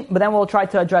understanding, but then we'll try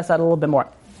to address that a little bit more.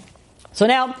 So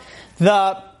now,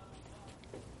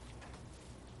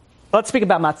 let's speak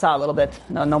about matzah a little bit.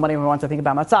 No, nobody even wants to think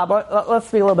about matzah, but let's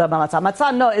speak a little bit about matzah.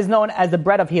 Matzah is known as the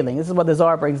bread of healing. This is what the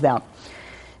Zohar brings down.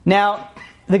 Now,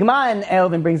 the Gemara in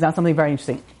Eruvin brings down something very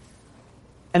interesting.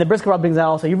 And the Brisker Rab brings down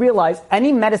also. You realize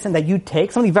any medicine that you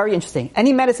take, something very interesting,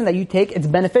 any medicine that you take, it's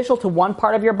beneficial to one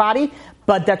part of your body,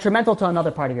 but detrimental to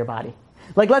another part of your body.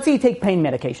 Like, let's say you take pain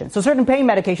medication. So certain pain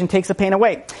medication takes the pain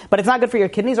away, but it's not good for your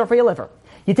kidneys or for your liver.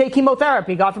 You take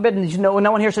chemotherapy, God forbid, and no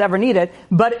one here should ever need it,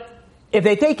 but if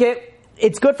they take it,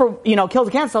 it's good for, kills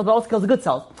the cancer cells, but also kills the good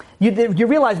cells. You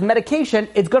realize medication,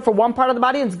 it's good for one part of the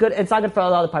body, and it's not good for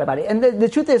the other part of the body. And the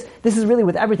truth is, this is really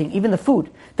with everything, even the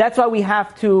food. That's why we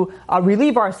have to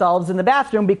relieve ourselves in the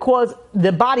bathroom, because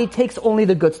the body takes only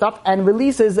the good stuff and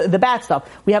releases the bad stuff.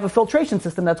 We have a filtration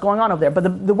system that's going on over there.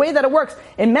 But the way that it works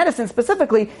in medicine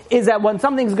specifically is that when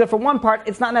something's good for one part,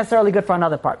 it's not necessarily good for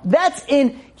another part. That's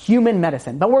in human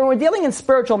medicine. But when we're dealing in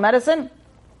spiritual medicine,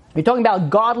 we're talking about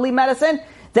godly medicine,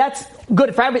 that's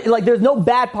good for everything. Like, there's no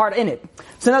bad part in it.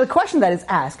 So now the question that is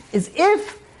asked is,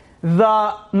 if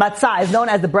the matzah is known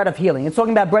as the bread of healing, it's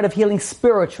talking about bread of healing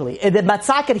spiritually. If the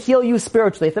matzah could heal you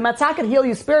spiritually, if the matzah could heal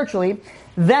you spiritually,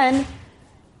 then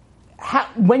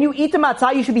when you eat the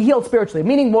matzah, you should be healed spiritually.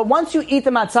 Meaning, once you eat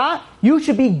the matzah, you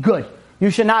should be good. You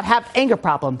should not have anger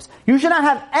problems. You should not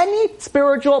have any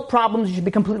spiritual problems. You should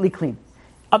be completely clean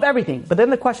of everything. But then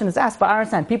the question is asked, but I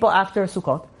understand, people after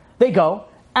Sukkot, they go,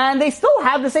 and they still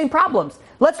have the same problems.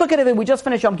 Let's look at it. We just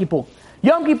finished Yom Kippur.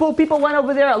 Yom Kippur, people went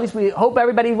over there, at least we hope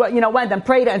everybody went and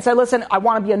prayed and said, listen, I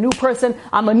want to be a new person.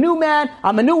 I'm a new man.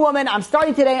 I'm a new woman. I'm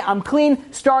starting today. I'm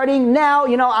clean. Starting now.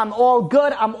 I'm all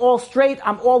good. I'm all straight.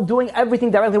 I'm all doing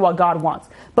everything directly what God wants.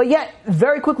 But yet,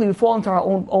 very quickly, we fall into our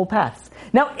own old paths.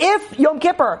 Now, if Yom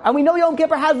Kippur, and we know Yom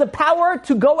Kippur has the power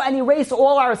to go and erase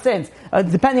all our sins,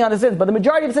 depending on the sins, but the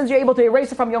majority of the sins you're able to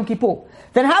erase it from Yom Kippur,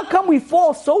 then how come we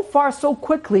fall so far, so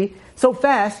quickly, so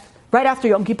fast, right after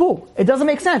Yom Kippur? It doesn't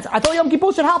make sense. I thought Yom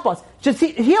Kippur should help us, should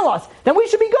heal us. Then we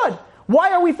should be good.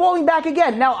 Why are we falling back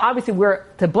again? Now, obviously, we're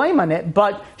to blame on it,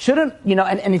 but shouldn't,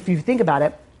 and if you think about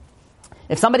it,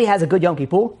 if somebody has a good Yom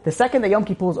Kippur, the second that Yom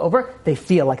Kippur is over, they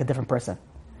feel like a different person.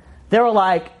 They were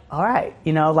like, all right,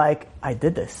 I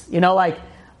did this.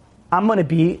 I'm going to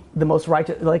be the most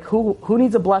righteous. Like, who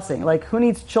needs a blessing? Like, who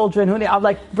needs children? I'm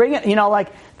like, bring it,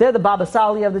 they're the Baba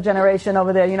Sali of the generation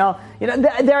over there,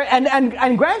 they're,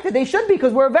 and granted, they should be,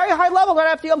 because we're a very high level right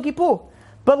after Yom Kippur.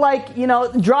 But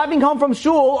driving home from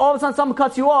shul, all of a sudden someone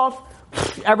cuts you off,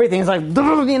 everything's like,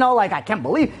 I can't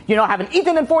believe, haven't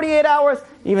eaten in 48 hours,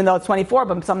 even though it's 24,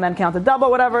 but some men count it double,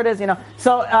 whatever it is,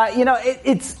 So,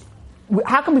 it's,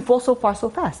 how can we fall so far so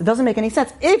fast? It doesn't make any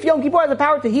sense. If Yom Kippur has the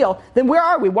power to heal, then where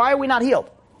are we? Why are we not healed?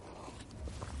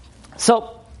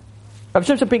 So, Rav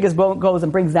Shimshon Pincus goes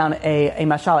and brings down a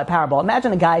mashal, a parable.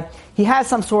 Imagine a guy, he has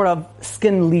some sort of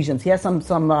skin lesions. He has some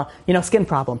skin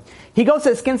problem. He goes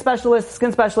to a skin specialist. The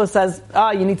skin specialist says,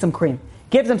 you need some cream.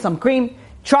 Gives him some cream.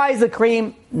 Tries the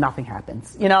cream. Nothing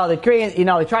happens. The cream, he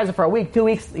tries it for a week, 2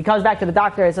 weeks. He comes back to the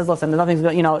doctor. He says, listen, nothing's,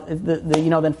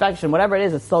 the infection, whatever it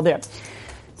is, it's still there.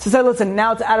 So he said, listen,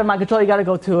 now it's out of my control. You got to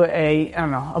go to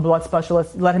a blood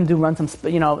specialist. Let him run some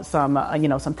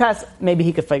tests. Maybe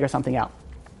he could figure something out.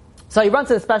 So he runs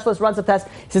to the specialist, runs a test.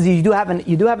 He says, you do have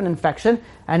an infection.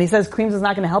 And he says, creams is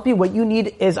not going to help you. What you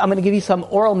need is, I'm going to give you some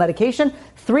oral medication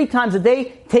 3 times a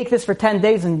day. Take this for 10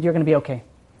 days and you're going to be okay.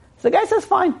 So the guy says,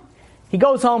 fine. He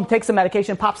goes home, takes the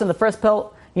medication, pops in the first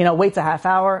pill, waits a half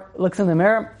hour, looks in the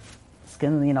mirror.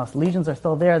 Skin, lesions are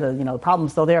still there. The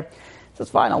problem's still there. He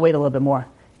says, fine, I'll wait a little bit more.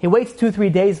 He waits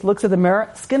 2-3 days, looks at the mirror,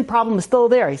 skin problem is still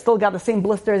there. He's still got the same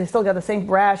blisters, he's still got the same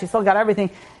rash, he's still got everything.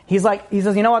 He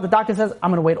says, you know what, the doctor says, I'm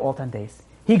going to wait all 10 days.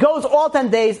 He goes all 10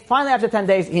 days, finally after 10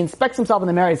 days, he inspects himself in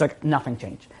the mirror, he's like, nothing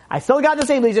changed. I still got the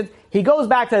same lesions. He goes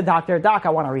back to the doctor, doc, I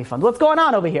want a refund. What's going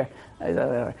on over here?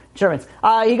 Insurance.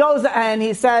 He goes and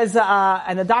he says,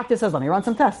 and the doctor says, let me run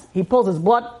some tests. He pulls his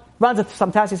blood, runs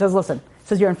some tests, he says, listen,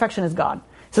 your infection is gone.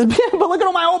 He says, but look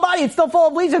at my whole body, it's still full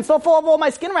of lesions, still full of all my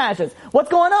skin rashes. What's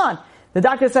going on? The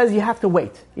doctor says, you have to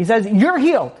wait. He says, you're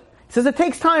healed. He says, it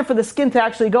takes time for the skin to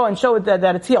actually go and show it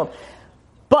that it's healed.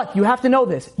 But you have to know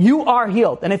this. You are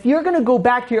healed. And if you're going to go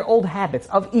back to your old habits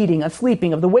of eating, of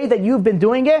sleeping, of the way that you've been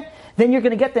doing it, then you're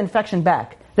going to get the infection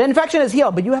back. The infection is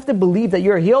healed, but you have to believe that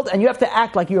you're healed and you have to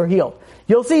act like you're healed.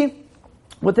 You'll see,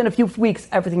 within a few weeks,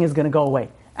 everything is going to go away.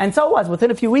 And so it was.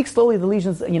 Within a few weeks, slowly the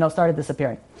lesions, started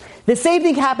disappearing. The same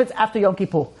thing happens after Yom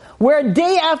Kippur. We're a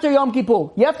day after Yom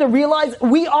Kippur. You have to realize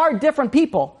we are different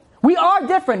people. We are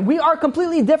different. We are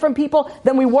completely different people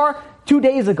than we were 2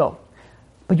 days ago.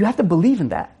 But you have to believe in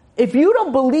that. If you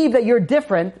don't believe that you're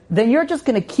different, then you're just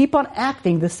going to keep on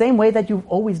acting the same way that you've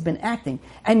always been acting.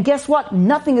 And guess what?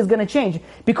 Nothing is going to change.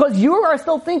 Because you are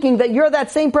still thinking that you're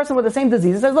that same person with the same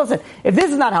disease. It says, listen, if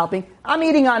this is not helping, I'm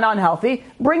eating unhealthy.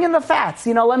 Bring in the fats.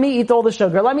 Let me eat all the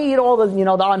sugar. Let me eat all the,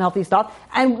 the unhealthy stuff.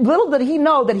 And little did he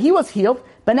know that he was healed,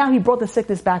 but now he brought the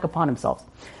sickness back upon himself.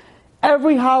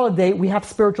 Every holiday, we have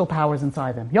spiritual powers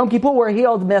inside them. Yom Kippur, we're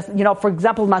healed. For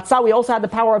example, Matzah, we also had the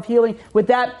power of healing with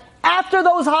that. After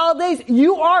those holidays,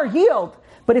 you are healed.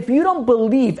 But if you don't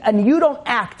believe and you don't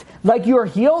act like you're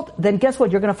healed, then guess what?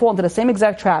 You're going to fall into the same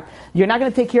exact trap. You're not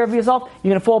going to take care of yourself.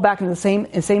 You're going to fall back into the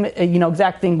same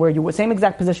exact thing where you same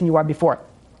exact position you are before.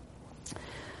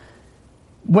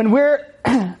 When we're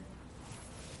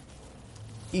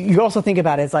you also think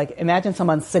about it, it's like, imagine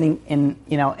someone sitting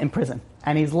in prison,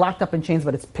 and he's locked up in chains,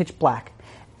 but it's pitch black.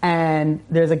 And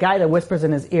there's a guy that whispers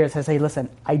in his ear, says, hey, listen,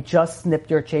 I just snipped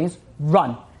your chains,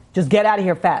 run. Just get out of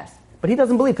here fast. But he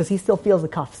doesn't believe because he still feels the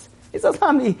cuffs. He says,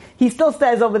 he still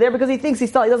stays over there because he thinks he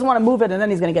doesn't want to move it and then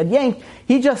he's going to get yanked.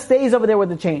 He just stays over there with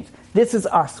the chains. This is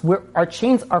us. Our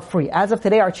chains are free. As of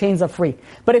today, our chains are free.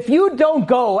 But if you don't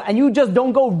go and you just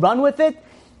don't go run with it,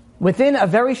 within a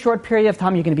very short period of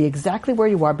time, you're going to be exactly where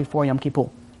you were before Yom Kippur.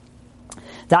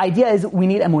 The idea is we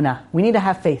need emunah. We need to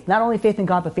have faith. Not only faith in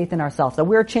God, but faith in ourselves. That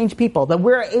we're changed people. That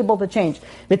we're able to change.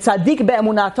 Tzaddik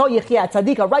be'emunato yichya.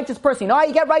 Tzaddik, a righteous person. You know how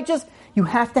you get righteous? You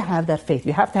have to have that faith.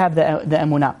 You have to have the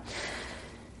emunah.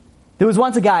 There was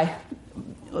once a guy,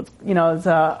 is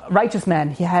a righteous man.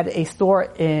 He had a store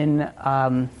in,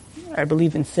 I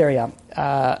believe, in Syria,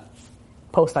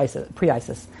 post-ISIS,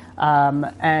 pre-ISIS,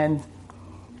 and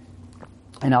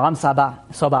Aram Soba.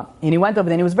 And he went over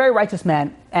there, and he was a very righteous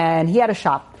man, and he had a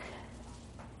shop.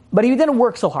 But he didn't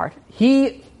work so hard.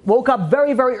 He woke up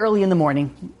very, very early in the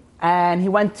morning, and he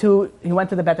went to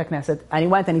the Bet HaKnesset, and he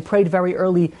went and he prayed very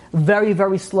early, very,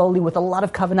 very slowly, with a lot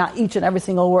of kavanah, each and every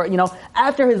single word.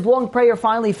 After his long prayer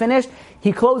finally finished,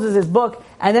 he closes his book,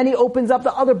 and then he opens up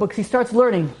the other books. He starts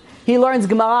learning. He learns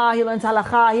Gemara, he learns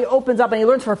Halakha, he opens up and he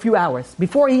learns for a few hours.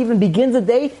 Before he even begins the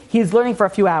day, he's learning for a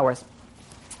few hours.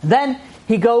 Then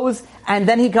he goes,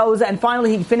 and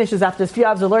finally he finishes after a few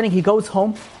hours of learning, he goes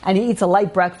home, and he eats a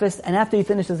light breakfast, and after he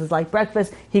finishes his light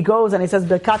breakfast, he goes and he says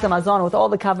Birkat Hamazon with all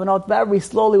the kavanot, very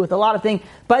slowly, with a lot of things.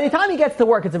 By the time he gets to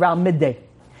work, it's around midday.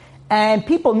 And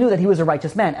people knew that he was a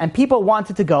righteous man, and people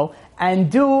wanted to go and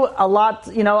do a lot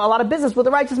of business with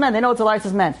a righteous man. They know it's a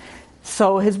righteous man.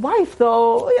 So his wife,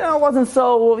 though, wasn't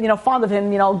so, fond of him,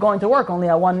 going to work only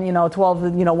at 1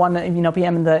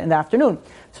 p.m. in the afternoon.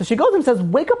 So she goes and says,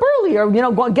 wake up earlier,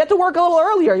 get to work a little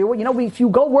earlier. If you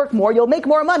go work more, you'll make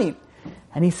more money.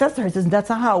 And he says to her, he says, that's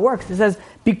not how it works. He says,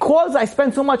 because I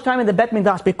spend so much time in the Bet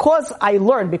Midrash, because I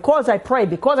learn, because I pray,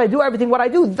 because I do everything what I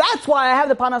do, that's why I have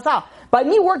the panasah. By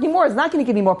me working more, it's not going to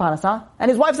give me more panasah.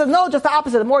 And his wife says, no, just the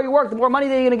opposite. The more you work, the more money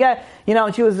that you're going to get.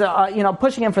 And she was,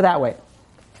 pushing him for that way.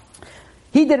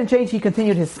 He didn't change. He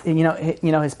continued his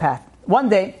path. One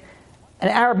day, an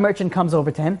Arab merchant comes over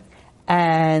to him,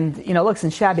 and looks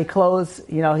in shabby clothes.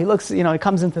 He looks. He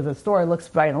comes into the store. He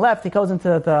looks right and left. He goes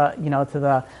into to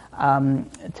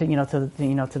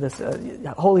this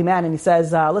holy man, and he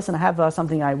says, "Listen, I have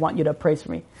something I want you to praise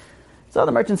for me." So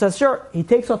the merchant says, "Sure." He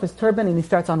takes off his turban and he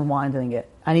starts unwinding it,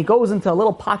 and he goes into a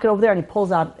little pocket over there and he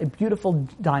pulls out a beautiful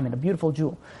diamond, a beautiful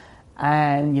jewel.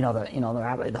 And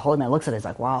the holy man looks at it. He's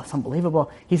like, "Wow, it's unbelievable."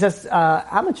 He says,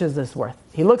 "How much is this worth?"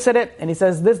 He looks at it and he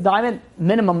says, "This diamond,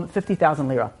 minimum 50,000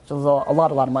 lira." Which is a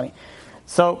lot of money.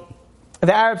 So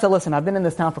the Arab said, "Listen, I've been in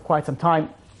this town for quite some time.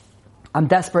 I'm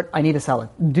desperate. I need to sell it.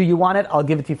 Do you want it? I'll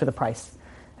give it to you for the price."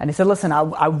 And he said, "Listen,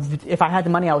 if I had the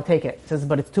money, I would take it." He says,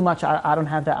 "But it's too much. I don't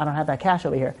have that. I don't have that cash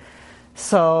over here."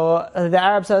 So the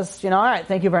Arab says, "All right,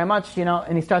 thank you very much."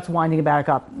 And he starts winding it back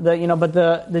up. But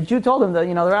the Jew told him, the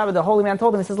Rabbi, the holy man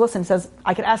told him. He says, "Listen," he says,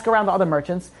 "I can ask around the other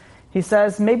merchants." He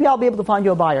says, "Maybe I'll be able to find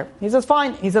you a buyer." He says,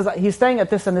 "Fine." He says, "He's staying at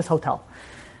this and this hotel."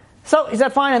 So he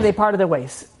said, "Fine," and they parted their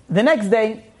ways. The next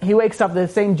day, he wakes up. The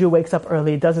same Jew wakes up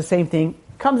early, does the same thing.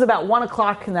 Comes about 1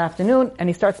 o'clock in the afternoon, and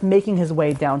he starts making his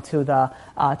way down to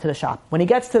the shop. When he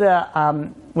gets to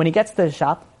the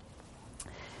shop,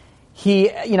 he,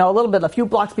 a few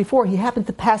blocks before, he happened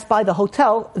to pass by the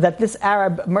hotel that this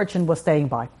Arab merchant was staying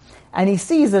by. And he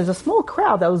sees there's a small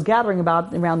crowd that was gathering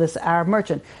around this Arab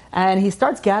merchant. And he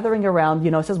starts gathering around,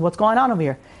 says, "What's going on over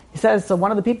here?" He says, so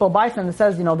one of the people, bystander,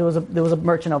 says, there was a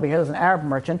merchant over here, there was an Arab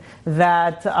merchant,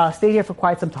 that stayed here for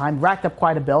quite some time, racked up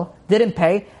quite a bill, didn't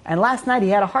pay, and last night he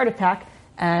had a heart attack,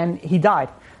 and he died.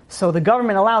 So the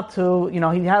government allowed to,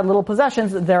 he had little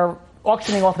possessions, they're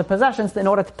auctioning off the possessions in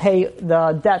order to pay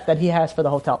the debt that he has for the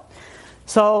hotel.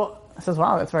 So I says,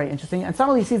 wow, that's very interesting. And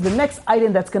suddenly he sees the next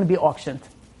item that's going to be auctioned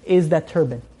is that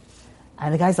turban.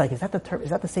 And the guy's like, is that the turban?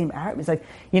 Is that the same Arab? He's like,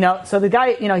 so the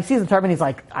guy, he sees the turban, he's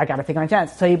like, I got to take my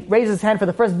chance. So he raises his hand for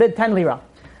the first bid, 10 lira.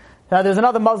 There's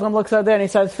another Muslim looks out there and he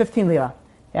says 15 lira.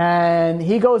 And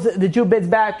he goes, the Jew bids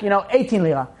back, 18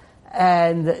 lira.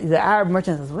 And the Arab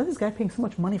merchant says, what is this guy paying so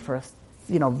much money for us?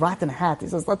 Rat in a hat. He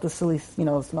says, let the silly,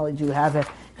 smelly Jew have it.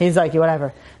 He's like,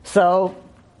 whatever. So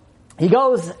he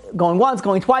goes, going once,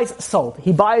 going twice, sold.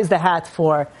 He buys the hat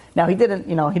for, now he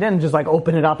didn't just like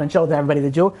open it up and show it to everybody,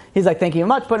 the Jew. He's like, thank you very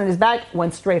much, put it in his bag,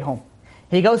 went straight home.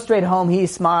 He goes straight home,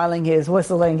 he's smiling, he's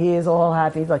whistling, he is all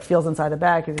happy, he like feels inside the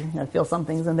bag, he feels some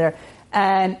things in there.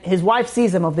 And his wife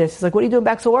sees him over there, she's like, what are you doing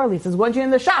back so early? He says, weren't you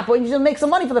in the shop? Why don't you just make some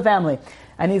money for the family?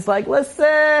 And he's like,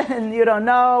 listen, you don't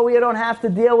know, you don't have to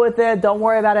deal with it, don't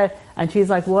worry about it. And she's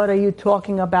like, what are you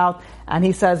talking about? And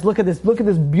he says, look at this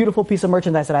beautiful piece of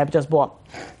merchandise that I've just bought.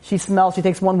 She smells, she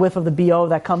takes one whiff of the BO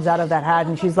that comes out of that hat,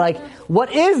 and she's like,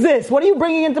 what is this? What are you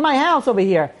bringing into my house over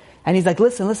here? And he's like,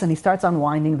 listen. He starts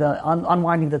unwinding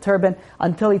the turban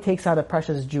until he takes out a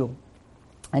precious jewel.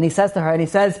 And he says to her, and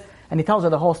he tells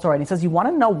her the whole story. And he says, you want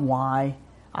to know why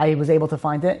I was able to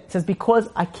find it? He says, because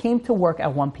I came to work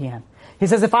at 1 p.m. He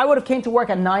says, if I would have came to work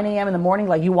at 9 a.m. in the morning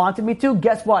like you wanted me to,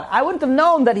 guess what? I wouldn't have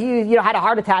known that he, had a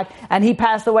heart attack and he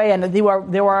passed away and they were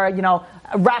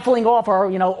raffling off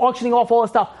or, auctioning off all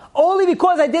this stuff. Only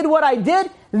because I did what I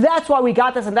did, that's why we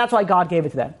got this and that's why God gave it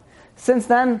to them. Since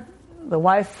then, The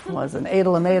wife was an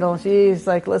Adel and Adel. She's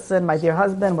like, listen, my dear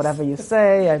husband, whatever you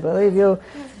say, I believe you.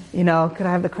 Could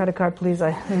I have the credit card, please?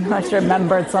 I just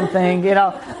remembered something.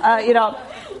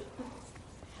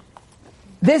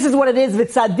 This is what it is.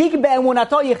 V'tzadik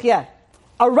be'emunato yichyeh.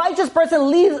 A righteous person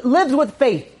lives with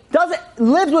faith.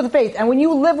 Lives with faith, and when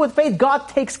you live with faith, God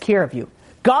takes care of you.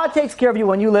 God takes care of you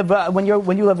when you live when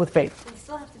you live with faith. You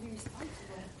still have to be responsible.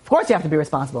 Of course, you have to be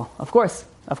responsible.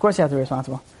 Of course, you have to be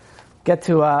responsible. Get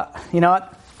to you know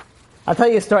what? I'll tell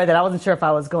you a story that I wasn't sure if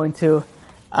I was going to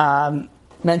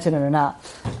mention it or not,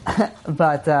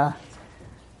 but there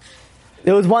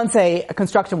was once a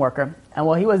construction worker, and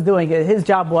what he was doing, his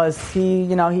job was he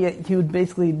would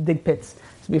basically dig pits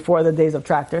before the days of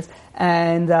tractors,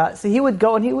 and so he would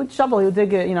go and he would shovel, he would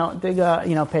dig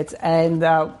pits. And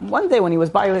one day when he was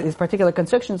by his particular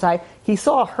construction site, he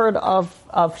saw a herd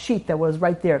of sheep that was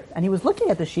right there, and he was looking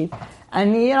at the sheep,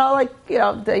 and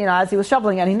as he was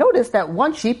shoveling, and he noticed that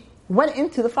one sheep went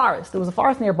into the forest. There was a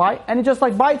forest nearby, and it just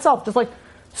by itself,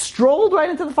 strolled right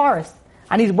into the forest.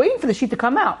 And he's waiting for the sheep to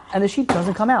come out, and the sheep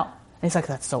doesn't come out. And he's like,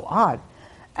 that's so odd.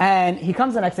 And he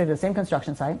comes the next day to the same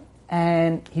construction site,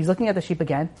 and he's looking at the sheep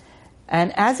again.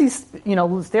 And as he's,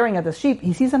 staring at the sheep,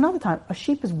 he sees another time a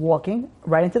sheep is walking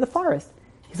right into the forest.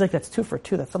 He's like, that's 2 for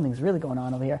 2. That's something's really going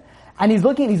on over here. And he's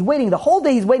looking, he's waiting. The whole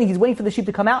day he's waiting for the sheep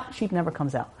to come out. Sheep never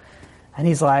comes out. And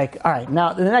he's like, all right,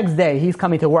 now the next day he's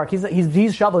coming to work.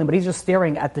 He's shoveling, but he's just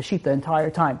staring at the sheep the entire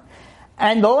time.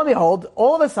 And lo and behold,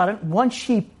 all of a sudden, one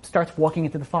sheep starts walking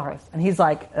into the forest. And he's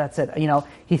like, that's it.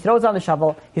 He throws on the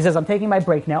shovel. He says, I'm taking my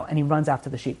break now. And he runs after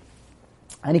the sheep.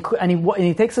 And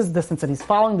he takes his distance and he's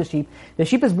following the sheep. The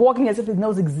sheep is walking as if it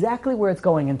knows exactly where it's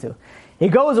going into. He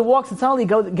goes and walks, and suddenly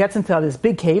gets into this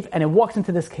big cave, and it walks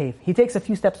into this cave. He takes a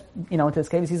few steps, into this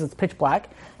cave. He sees it's pitch black.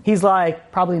 He's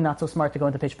like, probably not so smart to go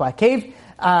into pitch black cave.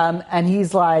 And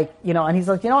he's like, you know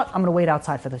what? I'm going to wait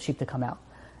outside for the sheep to come out.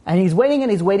 And he's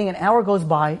waiting, an hour goes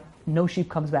by, no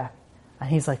sheep comes back. And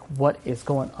he's like, what is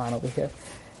going on over here?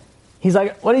 He's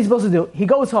like, what are you supposed to do? He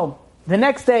goes home. The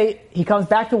next day, he comes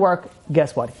back to work.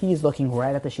 Guess what? He's looking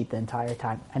right at the sheep the entire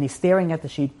time. And he's staring at the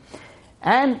sheep.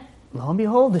 And lo and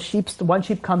behold, one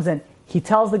sheep comes in. He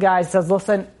tells the guy, says,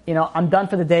 listen, I'm done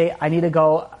for the day. I need to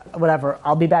go, whatever.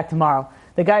 I'll be back tomorrow.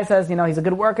 The guy says, he's a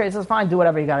good worker. He says, fine, do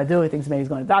whatever you got to do. He thinks maybe he's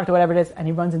going to the doctor, whatever it is. And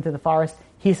he runs into the forest.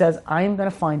 He says, I am going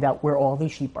to find out where all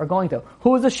these sheep are going to.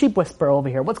 Who is the sheep whisperer over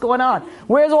here? What's going on?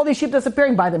 Where's all these sheep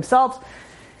disappearing by themselves?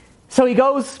 So he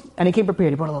goes, and he came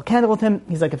prepared. He brought a little candle with him.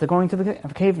 He's like, if they're going to the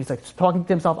cave, he's like, just talking to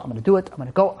himself, I'm going to do it. I'm going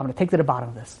to go. I'm going to take to the bottom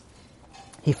of this.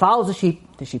 He follows the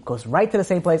sheep. The sheep goes right to the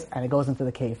same place, and it goes into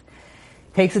the cave.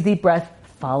 Takes a deep breath,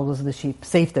 follows the sheep,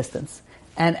 safe distance.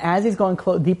 And as he's going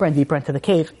deeper and deeper into the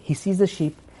cave, he sees the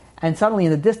sheep, and suddenly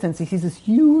in the distance, he sees this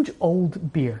huge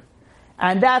old bear.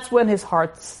 And that's when his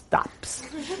heart stops.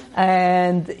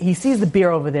 And he sees the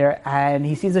bear over there, and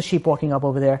he sees the sheep walking up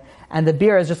over there, and the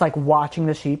bear is just like watching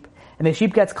the sheep. And the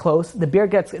sheep gets close.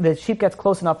 The sheep gets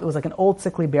close enough. It was like an old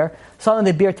sickly bear.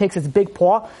 Suddenly the bear takes its big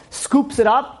paw, scoops it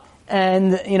up,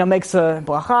 and makes a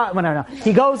bracha. No.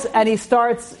 He goes and he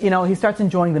starts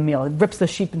enjoying the meal. He rips the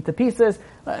sheep into pieces.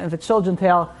 If it's children's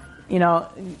tale,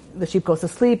 the sheep goes to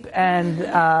sleep, and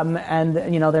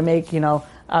they make ala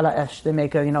esh. They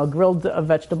make grilled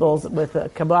vegetables with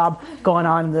kebab going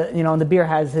on. And the bear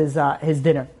has his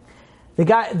dinner. The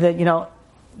guy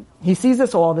he sees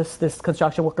this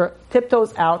construction worker,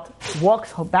 tiptoes out,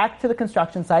 walks back to the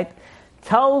construction site,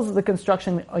 tells the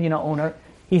construction owner,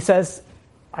 he says,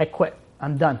 I quit,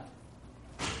 I'm done.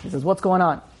 He says, what's going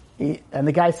on? And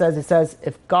the guy says,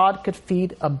 if God could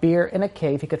feed a bear in a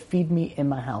cave, he could feed me in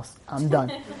my house. I'm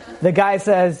done. The guy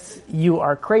says, you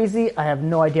are crazy, I have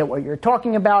no idea what you're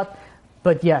talking about,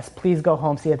 but yes, please go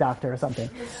home, see a doctor or something.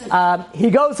 He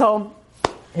goes home.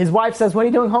 His wife says, what are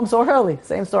you doing home so early?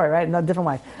 Same story, right? No, different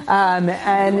wife.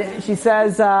 And he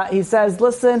says,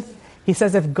 listen, he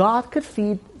says, if God could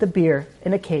feed the bear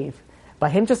in a cave, by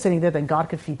him just sitting there, then God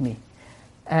could feed me.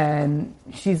 And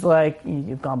she's like,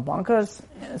 you've gone bonkers?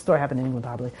 The story happened in England,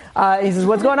 probably. He says,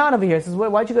 what's going on over here? He says,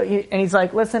 why'd you go? And he's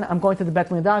like, listen, I'm going to the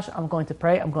Bet Midrash. I'm going to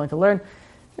pray. I'm going to learn.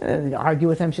 They argue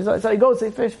with him. So he goes,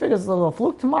 he figures it's a little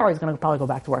fluke. Tomorrow he's going to probably go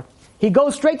back to work. He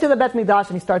goes straight to the Bet Midrash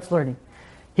and he starts learning.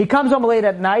 He comes home late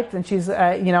at night, and she's, he's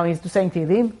saying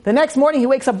Tehillim. The next morning, he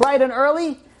wakes up bright and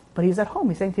early, but he's at home.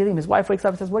 He's saying Tehillim. His wife wakes up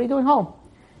and says, what are you doing home?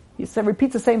 He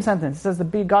repeats the same sentence. He says,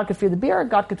 God could feed the bear,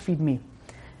 God could feed me.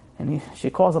 And she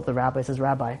calls up the rabbi, says,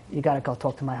 Rabbi, you got to go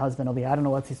talk to my husband over here. I don't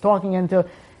know what he's talking into.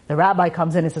 The rabbi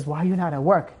comes in and says, why are you not at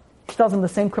work? She tells him the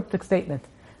same cryptic statement.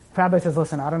 The rabbi says,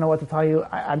 listen, I don't know what to tell you.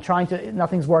 I'm trying to,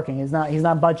 nothing's working. He's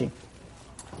not budging.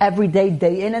 every day,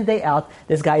 day in and day out.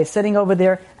 This guy is sitting over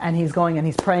there, and he's going and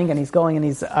he's praying, and he's going and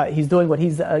he's doing what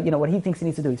what he thinks he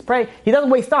needs to do. He's praying. He doesn't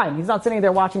waste time. He's not sitting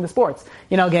there watching the sports,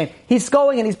 game. He's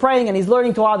going and he's praying and he's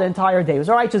learning Torah the entire day. He was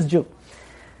a righteous Jew.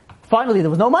 Finally, there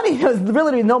was no money. There was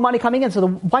really no money coming in, so the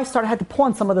wife had to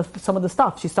pawn some of the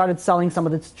stuff. She started selling some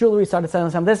of the jewelry, started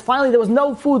selling some of this. Finally, there was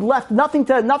no food left, nothing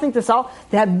to sell.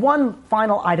 They had one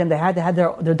final item. They had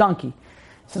their donkey.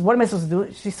 She says, "What am I supposed to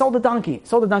do?" She sold the donkey.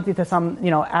 Sold the donkey to some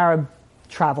Arab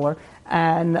traveler,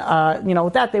 and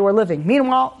with that they were living.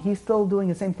 Meanwhile, he's still doing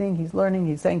the same thing. He's learning.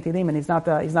 He's saying Tehillim, and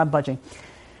he's not budging.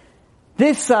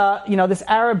 This this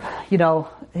Arab,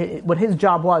 what his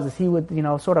job was is he would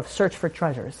sort of search for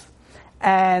treasures.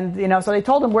 And, so they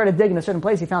told him where to dig in a certain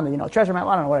place. He found a treasure map,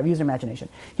 I don't know, whatever, use your imagination.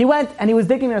 He went and he was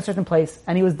digging in a certain place,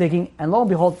 and he was digging, and lo and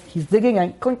behold, he's digging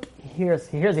and clink, he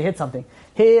hit something.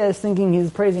 He is thinking,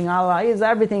 he's praising Allah,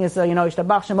 everything is,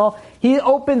 Ishtabach Shemo. He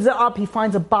opens it up, he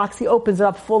finds a box, he opens it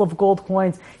up full of gold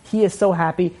coins. He is so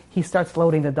happy, he starts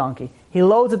loading the donkey. He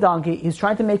loads the donkey, he's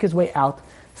trying to make his way out.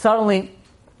 Suddenly,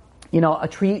 a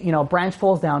tree, a branch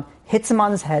falls down, hits him on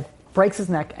his head, breaks his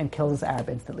neck, and kills this Arab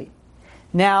instantly.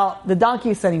 Now, the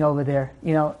donkey is sitting over there,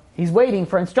 he's waiting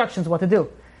for instructions what to do.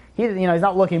 He's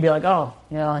not looking to be like,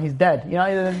 he's dead.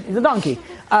 He's a donkey.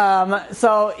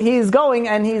 So he's going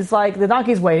and he's like, the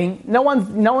donkey's waiting. No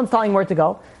one's telling him where to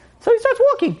go. So he starts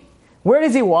walking. Where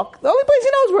does he walk? The only place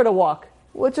he knows where to walk,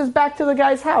 which is back to the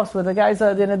guy's house where the guy's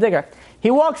in a digger.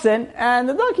 He walks in and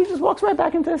the donkey just walks right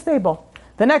back into the stable.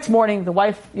 The next morning, the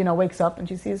wife, wakes up and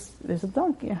she sees there's a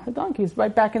donkey. Her donkey's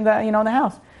right back in the, in the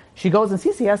house. She goes and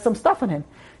sees he has some stuff on him.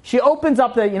 She opens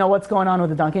up the, what's going on with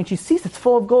the donkey, and she sees it's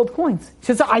full of gold coins.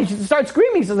 She starts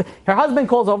screaming. She says, her husband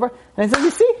calls over, and he says,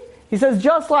 you see? He says,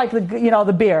 just like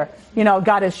the bear,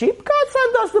 got his sheep, God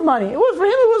sent us the money. It was for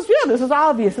him, this is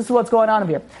obvious. This is what's going on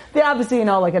over here. They obviously,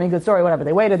 like any good story, whatever.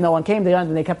 They waited, no one came,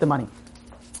 they kept the money.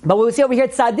 But what we see over here,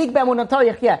 tzaddik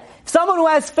be'emunato yachya. Someone who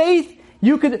has faith,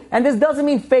 you could, and this doesn't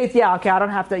mean faith, I don't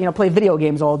have to, play video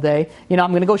games all day. I'm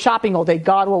going to go shopping all day.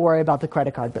 God will worry about the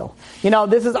credit card bill.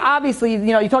 This is obviously,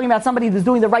 you're talking about somebody who's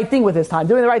doing the right thing with his time.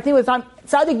 Doing the right thing with his time.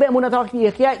 Tzaddik be'emunah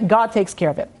yachya, God takes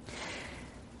care of it.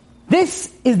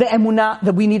 This is the emunah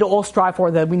that we need to all strive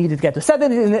for, that we need to get to. Said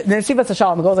in the Shivas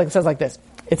HaShalom, it says like this.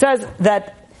 It says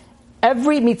that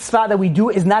every mitzvah that we do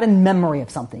is not in memory of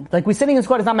something. Like we're sitting in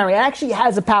Sukkot, it's not memory. It actually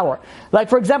has a power. Like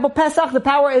for example, Pesach, the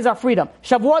power is our freedom.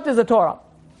 Shavuot is the Torah.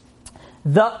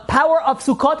 The power of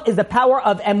Sukkot is the power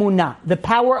of emunah, the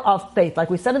power of faith. Like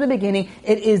we said in the beginning,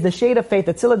 it is the shade of faith.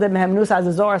 The Tzila de Mehemnus, as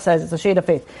the Zohar says, it's a shade of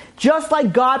faith. Just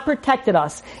like God protected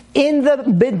us in the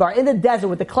Bidbar, in the desert,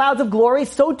 with the clouds of glory,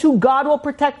 so too God will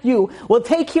protect you, will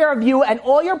take care of you and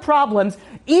all your problems,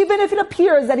 even if it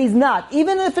appears that He's not,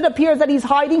 even if it appears that He's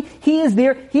hiding, He is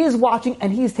there, He is watching,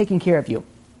 and He is taking care of you.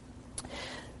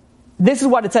 This is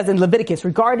what it says in Leviticus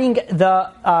regarding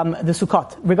the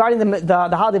Sukkot, regarding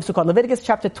the holiday of Sukkot. Leviticus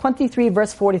chapter 23,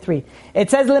 verse 43. It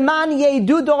says, "Leman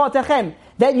yedu dorotechem,"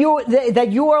 that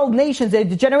your nations, the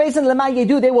generation leman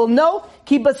yedu, they will know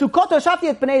ki b'Sukkot hoshafti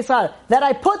et bnei Israel, that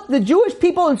I put the Jewish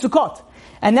people in Sukkot.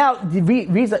 And now, the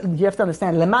reason you have to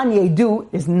understand, leman yedu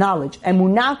is knowledge.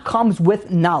 Emunah comes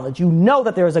with knowledge. You know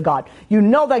that there is a God. You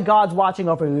know that God's watching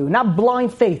over you. Not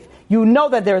blind faith. You know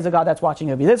that there is a God that's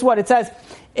watching over you. This is what it says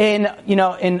in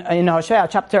Hosea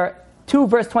chapter 2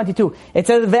 verse 22. It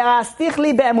says, "Ve'astich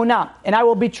li be'emunah," and I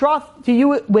will betroth to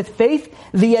you with faith,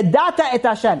 "V'yadata et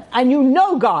Hashem," and you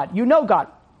know God. You know God.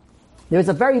 There's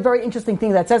a very, very interesting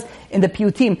thing that says in the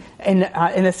Piyutim,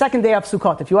 in the second day of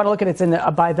Sukkot. If you want to look at it,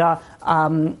 it's by the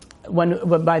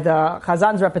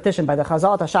Chazan's repetition, by the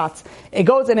Chazal Tashatz. It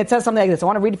goes and it says something like this. I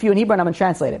want to read it for you in Hebrew and I'm going to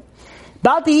translate it.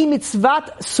 It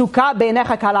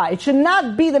should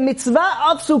not be the mitzvah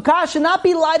of Sukkah, should not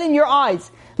be light in your eyes.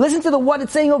 Listen to what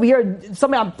it's saying over here,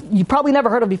 something you probably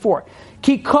never heard of before.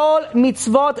 Ki kol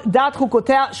mitzvot dat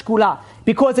chukotea shkula.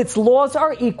 Because its laws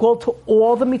are equal to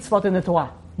all the mitzvot in the Torah.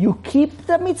 You keep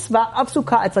the mitzvah of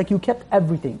Sukkah, it's like you kept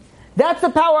everything. That's the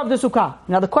power of the Sukkah.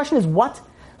 Now the question is what?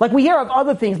 Like we hear of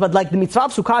other things, but like the mitzvah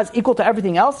of Sukkah is equal to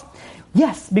everything else?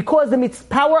 Yes, because the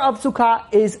power of Sukkah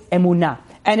is emunah.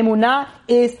 And emunah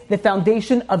is the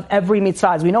foundation of every mitzvah.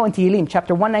 As we know in Tehillim,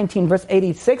 chapter 119, verse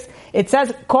 86, it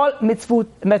says, Kol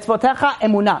mitzvotecha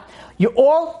emunah.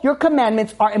 All your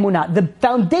commandments are emunah. The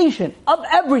foundation of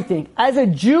everything as a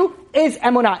Jew is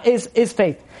emunah, is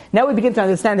faith. Now we begin to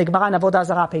understand the Gemara in Avodah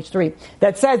Zarah, page 3,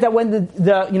 that says that when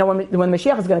when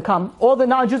Mashiach is going to come, all the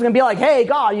non-Jews are going to be like, hey,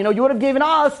 God, you would have given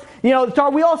us, the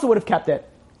Torah, we also would have kept it.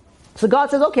 So God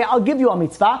says, okay, I'll give you a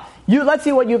mitzvah. Let's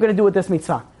see what you're going to do with this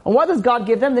mitzvah. And what does God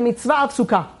give them? The mitzvah of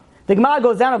Sukkah. The Gemara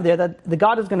goes down over there that the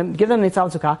God is going to give them the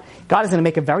mitzvah sukkah. God is going to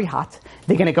make it very hot.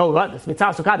 They're going to go, this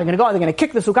mitzvah sukkah, they're going to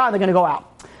kick the sukkah, and they're going to go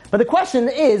out. But the question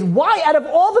is, why out of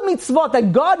all the mitzvot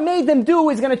that God made them do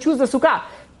is going to choose the sukkah?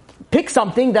 Pick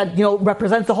something that,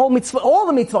 represents the whole mitzvah, all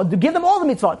the mitzvot, give them all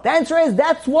the mitzvot. The answer is,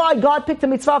 that's why God picked the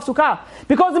mitzvah of sukkah.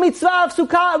 Because the mitzvah of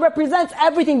sukkah represents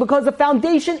everything, because the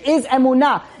foundation is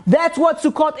emunah. That's what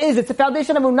Sukkot is. It's the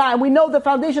foundation of emunah. And we know the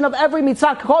foundation of every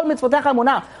mitzvah, kol mitzvotecha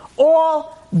emunah.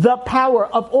 All the power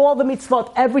of all the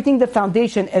mitzvot, everything, the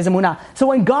foundation is emunah. So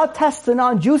when God tests the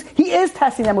non-Jews, He is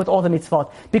testing them with all the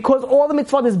mitzvot. Because all the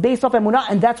mitzvot is based off emunah,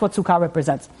 and that's what sukkah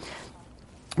represents.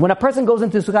 When a person goes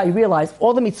into sukkah, you realize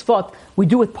all the mitzvot we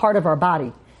do with part of our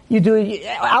body. You do it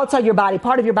outside your body,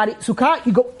 part of your body. Sukkah,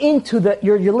 you go into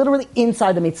you're literally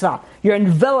inside the mitzvah. You're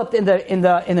enveloped in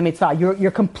the mitzvah.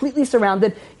 You're completely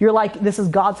surrounded. You're like, this is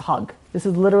God's hug. This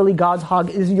is literally God's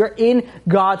hug. You're in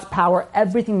God's power.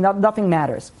 Everything, nothing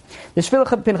matters. The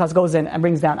Shvil Pinchas goes in and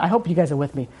brings down. I hope you guys are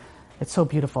with me. It's so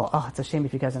beautiful. Oh, it's a shame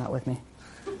if you guys are not with me.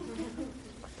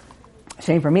 A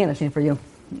shame for me and a shame for you.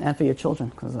 And for your children,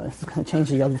 because it's going to change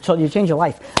you change your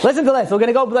life. Listen to this. We're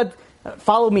going to go,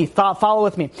 follow me, follow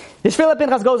with me. The Shvil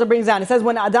Pinchas goes and brings down. It says,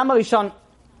 when Adam Rishon,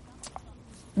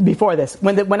 before this,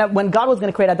 when God was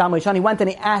going to create Adam Rishon, He went and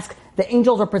He asked the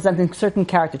angels representing certain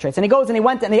character traits. And He goes and He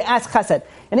went and He asked Chesed.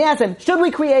 And He asked him, should we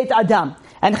create Adam?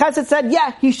 And Chesed said,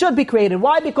 yeah, he should be created.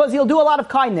 Why? Because he'll do a lot of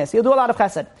kindness. He'll do a lot of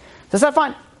Chesed. So I said,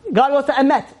 fine. God goes to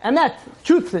Emet,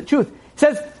 truth. He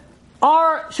says,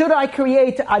 should I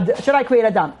create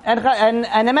Adam? And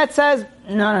Emet says,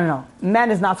 no. Man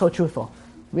is not so truthful.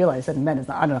 Realize he said man is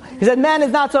not. I don't know. He said man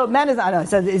is not. I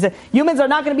don't know. He said humans are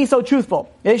not going to be so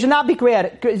truthful. They should not be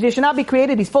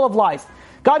created. He's full of lies.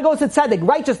 God goes to tzedek,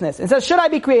 righteousness, and says, should I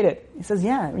be created? He says,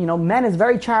 yeah. Man is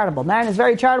very charitable. Man is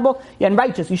very charitable and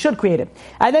righteous. You should create him.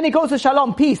 And then he goes to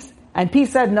shalom, peace. And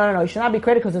peace said, no. You should not be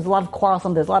created because there's a lot of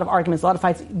quarrelsome. There's a lot of arguments, a lot of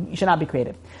fights. You should not be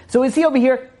created. So we see over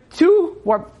here. 2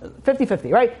 were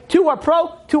 50-50, right? 2 are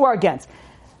pro, 2 are against.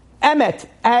 Emet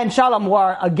and Shalom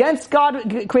were against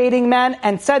God creating man,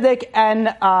 and Tzedek and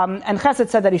Chesed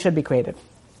said that he should be created.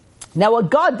 Now what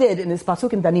God did in this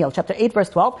pasuk in Daniel, chapter 8, verse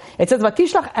 12, it says,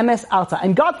 Vatishlach emes arza,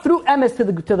 and God threw emes to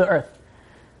the earth.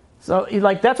 So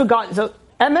that's what God, so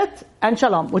Emet and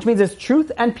Shalom, which means there's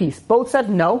truth and peace. Both said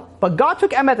no, but God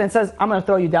took Emet and says, I'm going to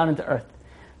throw you down into earth.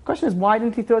 The question is, why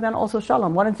didn't He throw down also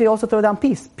Shalom? Why didn't He also throw down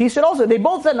peace? Peace should also, they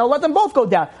both said no, let them both go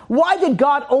down. Why did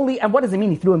God only, and what does it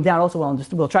mean He threw him down also? Well,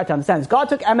 we'll try to understand this. God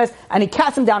took Emes and He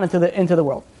cast him down into the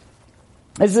world.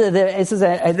 This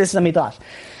is a midrash.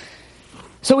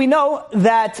 So we know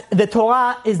that the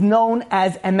Torah is known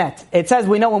as Emet. It says,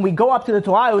 we know when we go up to the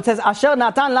Torah, it says, Asher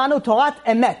Natan Lanu Torat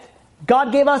Emet.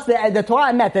 God gave us the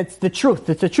Torah Emet. It's the truth.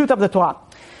 It's the truth of the Torah.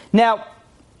 Now,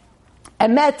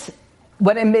 Emet,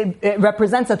 when it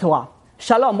represents the Torah.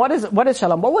 Shalom, what is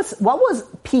Shalom? What was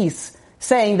peace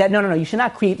saying that no, you should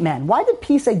not create man? Why did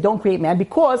peace say don't create man?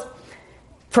 Because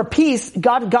for peace,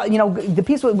 God, the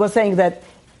peace was saying that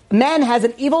man has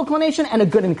an evil inclination and a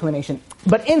good inclination.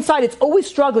 But inside it's always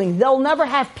struggling. They'll never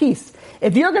have peace.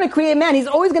 If you're going to create man, he's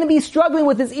always going to be struggling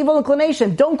with his evil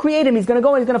inclination. Don't create him. He's going to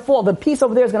go and he's going to fall. The peace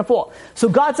over there is going to fall. So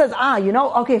God says,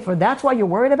 okay, that's why you're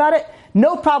worried about it?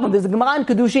 No problem. There's a Gemara in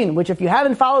Kedushin, which if you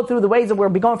haven't followed through the ways that we'll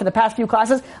be going for the past few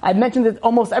classes, I've mentioned it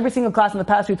almost every single class in the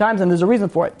past few times, and there's a reason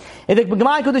for it. The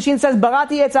Gemara in Kedushin says,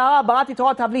 Barati Yetzirah, Barati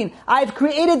Torah Tavlin. I have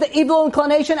created the evil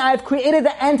inclination, I have created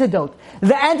the antidote.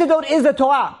 The antidote is the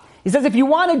Torah. He says, if you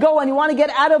want to go and you want to get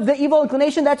out of the evil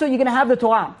inclination, that's what you're going to have, the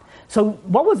Torah. So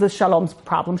what was the Shalom's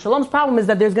problem? Shalom's problem is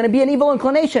that there's going to be an evil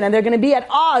inclination and they're going to be at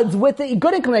odds with the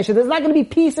good inclination. There's not going to be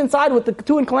peace inside with the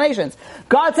two inclinations.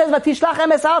 God says, Vatishlach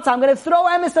emes arza. I'm going to throw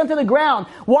emes onto the ground.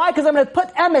 Why? Because I'm going to put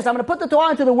emes, I'm going to put the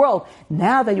Torah into the world.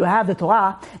 Now that you have the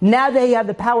Torah, now that you have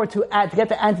the power to get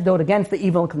the antidote against the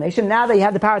evil inclination, now that you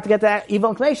have the power to get the evil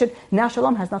inclination, now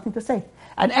Shalom has nothing to say.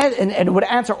 And it would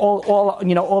answer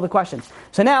all the questions.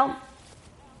 So now,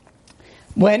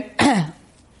 when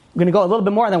we're going to go a little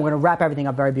bit more, and then we're going to wrap everything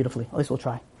up very beautifully. At least we'll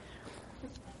try.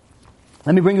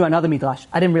 Let me bring you another midrash.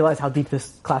 I didn't realize how deep this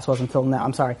class was until now.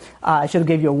 I'm sorry. I should have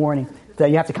gave you a warning that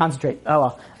you have to concentrate.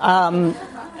 Oh well.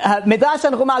 Midrash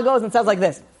and Chumah goes and says like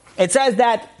this. It says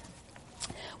that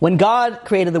when God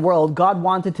created the world, God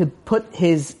wanted to put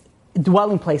His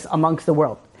dwelling place amongst the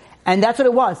world. And that's what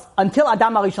it was, until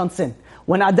Adam HaRishon sinned.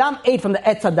 When Adam ate from the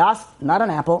Etz Hadas, not an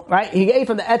apple, right? He ate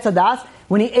from the Etz Hadas.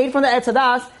 When he ate from the Etz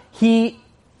Hadas,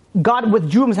 God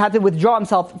had to withdraw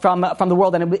Himself from the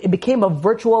world, and it became a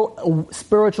virtual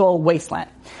spiritual wasteland.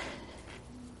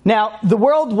 Now, the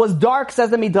world was dark, says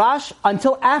the Midrash,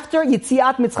 until after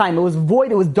Yetziat Mitzrayim. It was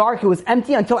void, it was dark, it was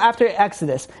empty until after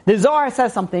Exodus. The Zohar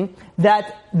says something,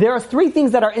 that there are three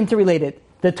things that are interrelated.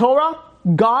 The Torah,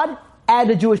 God, and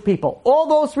the Jewish people. All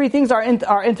those three things are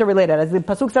interrelated. As the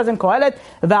Pasuk says in Kohelet,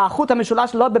 V'achut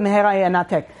ha'meshulash lo b'mehera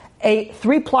yanatek. A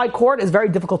 3-ply cord is very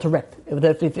difficult to rip.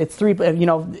 If it's three,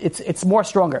 it's more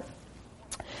stronger.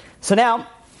 So now,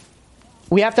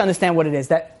 we have to understand what it is,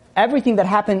 that everything that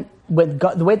happened with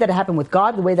God, the way that it happened with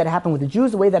God, the way that it happened with the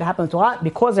Jews, the way that it happened with Torah,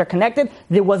 because they're connected,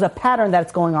 there was a pattern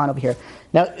that's going on over here.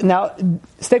 Now,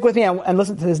 stick with me and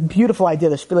listen to this beautiful idea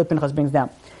that Shvili Pinchas brings down.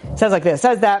 It says like this, it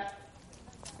says that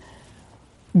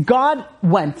God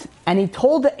went and He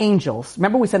told the angels,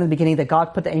 remember we said in the beginning that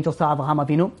God put the angels to Avraham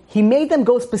Avinu? He made them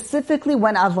go specifically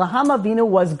when Avraham Avinu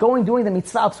was doing the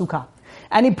mitzvah of Sukkah.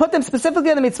 And He put them specifically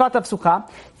in the mitzvah of Sukkah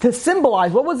to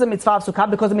symbolize, what was the mitzvah of Sukkah?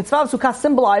 Because the mitzvah of Sukkah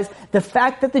symbolized the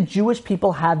fact that the Jewish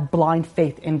people had blind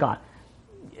faith in God.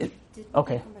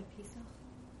 Okay. Come by Pesach?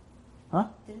 Huh?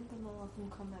 Didn't the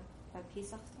Malachim come by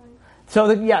Pesach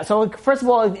time? So first of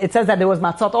all, it says that there was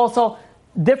matzot also.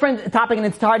 Different topic in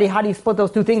its entirety, how do you split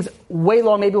those two things? Way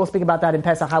long, maybe we'll speak about that in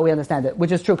Pesach, how we understand it, which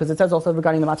is true, because it says also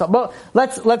regarding the matzot. But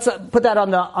let's put that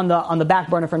on the back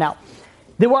burner for now.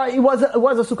 It was a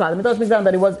sukkah. The Midrash makes down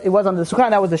that it was under the sukkah,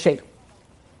 and that was the shade.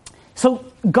 So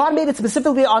God made it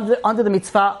specifically under the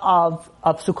mitzvah of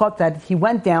Sukkot that He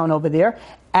went down over there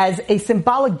as a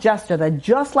symbolic gesture that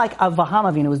just like Avraham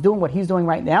Avinu was doing what he's doing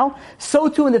right now, so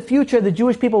too in the future the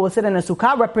Jewish people will sit in a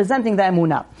sukkah representing the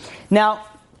emunah. Now,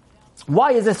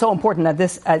 why is this so important at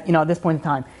this point in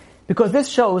time? Because this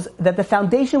shows that the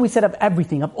foundation we said of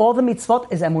everything, of all the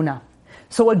mitzvot, is emunah.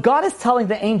 So what God is telling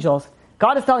the angels,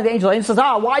 and He says,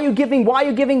 why are you giving,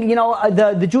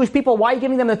 the Jewish people, why are you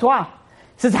giving them the Torah?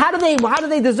 He says, how do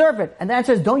they deserve it? And the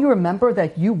answer is, don't you remember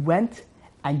that you went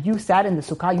and you sat in the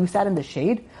sukkah, you sat in the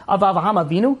shade of Avraham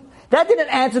Avinu? That didn't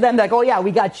answer them like,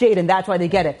 we got shade and that's why they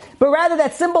get it. But rather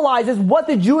that symbolizes what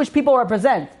the Jewish people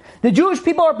represent. The Jewish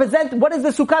people represent, what is the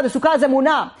sukkah? The sukkah is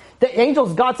emunah. The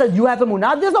angels, God says, you have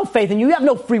emunah. There's no faith in you. You have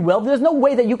no free will. There's no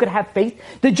way that you could have faith.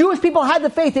 The Jewish people had the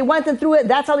faith. They went and through it.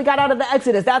 That's how they got out of the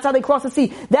Exodus. That's how they crossed the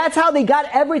sea. That's how they got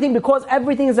everything, because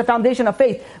everything is the foundation of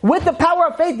faith. With the power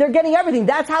of faith, they're getting everything.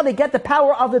 That's how they get the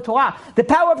power of the Torah. The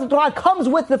power of the Torah comes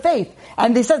with the faith.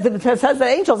 And the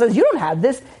angel says, you don't have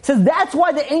this. It says, that's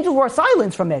why the angels were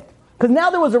silenced from it. Because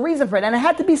now there was a reason for it, and it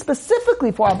had to be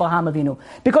specifically for Avraham Avinu.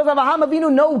 Because Avraham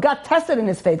Avinu got tested in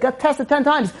his faith, got tested 10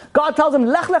 times. God tells him,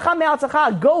 Lech lecha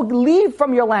me'artzecha, go leave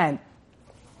from your land.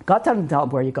 God doesn't tell him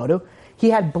where you go to.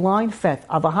 He had blind faith.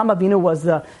 Avraham Avinu was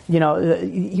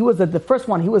he was the first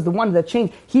one. He was the one that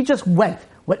changed. He just went.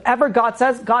 Whatever God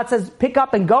says, pick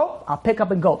up and go, I'll pick up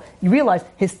and go. You realize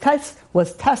his test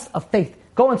was test of faith.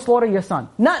 Go and slaughter your son.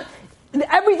 Not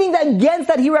everything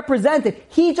that he represented,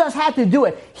 he just had to do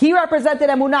it. He represented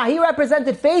emunah. He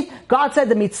represented faith. God said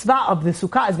the mitzvah of the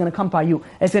sukkah is going to come by you.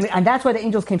 And that's why the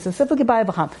angels came specifically by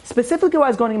Avraham. Specifically why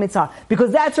it's going to mitzvah.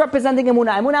 Because that's representing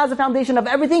emunah. Emunah is the foundation of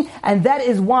everything, and that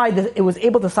is why it was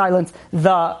able to silence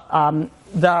the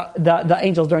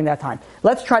angels during that time.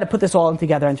 Let's try to put this all in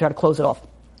together and try to close it off.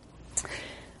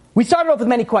 We started off with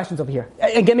many questions over here.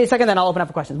 And give me a second, then I'll open up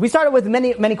for questions. We started with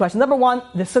many questions. Number one,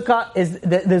 the sukkah is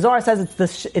the Zohar says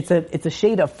it's a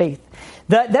shade of faith.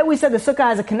 Then we said the sukkah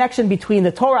has a connection between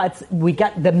the Torah. We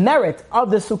get the merit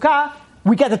of the sukkah.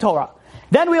 We get the Torah.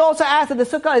 Then we also asked that the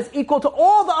sukkah is equal to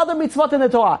all the other mitzvot in the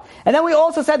Torah. And then we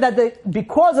also said that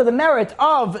because of the merit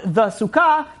of the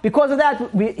sukkah, because of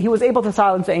that, he was able to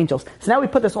silence the angels. So now we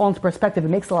put this all into perspective. It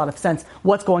makes a lot of sense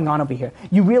what's going on over here.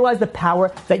 You realize the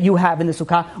power that you have in the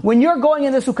sukkah. When you're going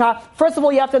in the sukkah, first of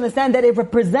all, you have to understand that it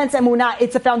represents emunah.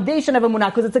 It's a foundation of emunah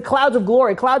because it's the clouds of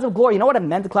glory. Clouds of glory. You know what it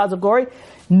meant, the clouds of glory?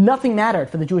 Nothing mattered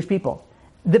for the Jewish people.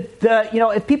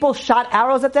 If people shot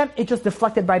arrows at them, it just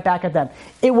deflected right back at them.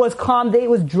 It was calm. It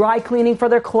was dry cleaning for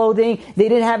their clothing. They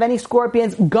didn't have any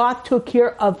scorpions. God took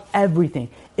care of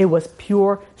everything. It was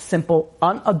pure, simple,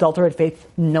 unadulterated faith.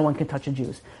 No one can touch the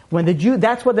Jews.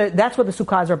 That's what the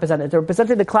sukkah is represented. They're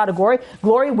representing the cloud of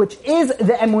glory, which is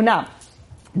the emunah.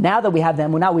 Now that we have the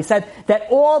emunah, we said that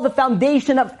all the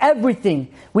foundation of everything,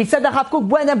 we said that Rav Kook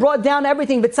went and brought down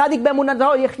everything, but Tzadik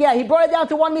be'emunataho yichya, he brought it down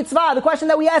to one mitzvah. The question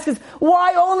that we ask is,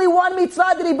 why only one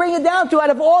mitzvah did he bring it down to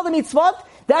out of all the mitzvot?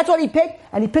 That's what he picked,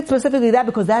 and he picked specifically that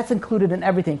because that's included in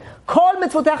everything. Kol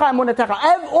mitzvotecha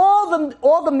emunatecha.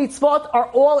 All the mitzvot are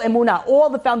all emunah. All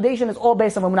the foundation is all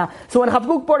based on emunah. So when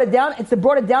Chavkuk brought it down, it's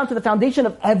brought it down to the foundation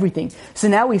of everything. So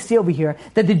now we see over here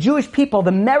that the Jewish people,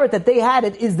 the merit that they had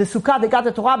it is the sukkah, they got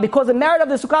the Torah. Because the merit of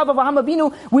the sukkah of Avraham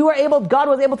Avinu, God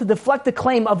was able to deflect the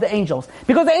claim of the angels.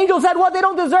 Because the angels said, they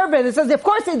don't deserve it. It says, of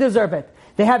course they deserve it.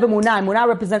 They have emunah. Emunah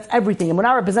represents everything.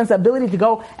 Emunah represents the ability to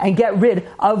go and get rid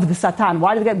of the Satan.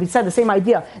 Why did we said the same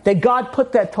idea? That God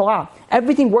put that Torah.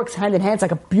 Everything works hand in hand. It's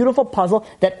like a beautiful puzzle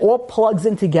that all plugs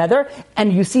in together.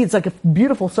 And you see it's like a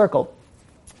beautiful circle.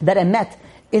 That emet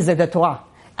is the Torah.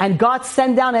 And God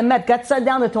sent down emet. God sent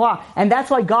down the Torah. And that's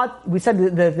why God, we said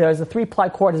that there's a 3-ply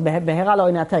cord.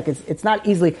 It's not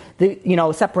easily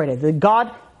separated. The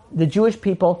God, the Jewish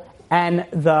people, and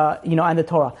the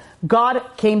Torah. God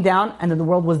came down and then the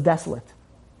world was desolate.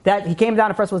 That he came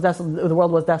down and first was desolate, the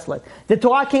world was desolate. The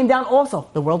Torah came down also,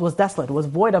 the world was desolate, it was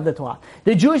void of the Torah.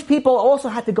 The Jewish people also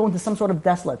had to go into some sort of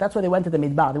desolate. That's why they went to the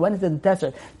Midbar, they went into the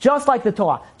desert. Just like the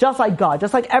Torah, just like God,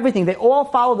 just like everything, they all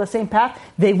followed the same path,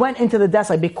 they went into the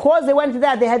desolate. Because they went into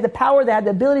that, they had the power, they had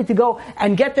the ability to go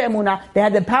and get the Emunah, they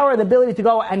had the power, the ability to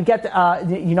go and get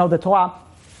the Torah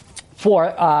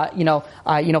for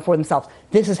themselves.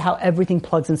 This is how everything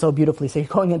plugs in so beautifully. So you're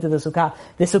going into the sukkah.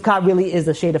 The sukkah really is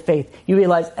the shade of faith. You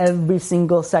realize every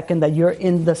single second that you're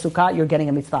in the sukkah, you're getting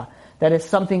a mitzvah. That is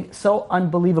something so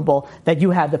unbelievable that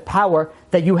you have. The power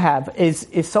that you have is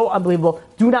so unbelievable.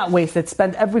 Do not waste it.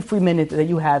 Spend every free minute that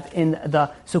you have in the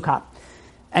sukkah.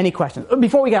 Any questions?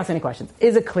 Before we ask any questions,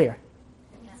 is it clear?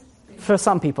 Yes. For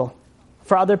some people.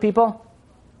 For other people,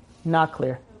 not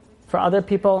clear. For other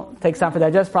people, takes time for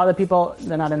digest. For other people,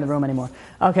 they're not in the room anymore.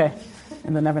 Okay.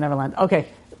 In the Never Land. Okay.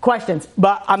 Questions.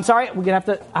 But I'm sorry, we're gonna have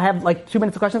to, I have like 2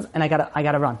 minutes of questions and I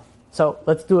gotta run. So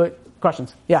let's do it.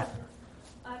 Questions. Yeah.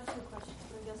 I have 2 questions,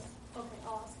 I guess. Okay,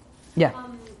 I'll ask. Yeah.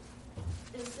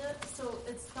 So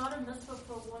it's not a mitzvah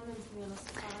for women to be on a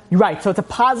sukkah? Right. So it's a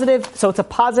positive,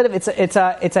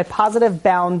 it's a positive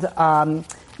bound,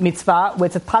 mitzvah,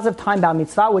 it's a positive time bound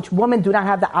mitzvah, which women do not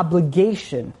have the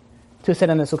obligation to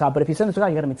sit in the sukkah. But if you sit in the sukkah,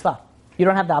 you get a mitzvah. You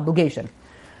don't have the obligation.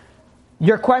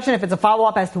 Your question, if it's a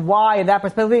follow-up as to why in that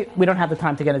perspective, we don't have the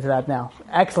time to get into that now.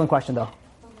 Excellent question, though.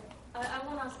 Okay. I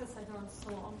want to ask a second one,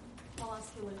 so I'll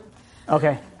ask you later.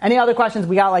 Okay. Any other questions?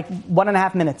 We got like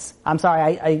 1.5 minutes. I'm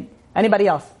sorry. Anybody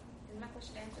else? Is my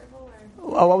question answerable?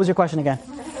 Oh, what was your question again?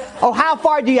 Oh, how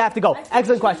far do you have to go?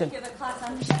 Excellent question. Give a class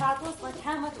on Shabbos, like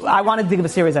how much? I wanted to give a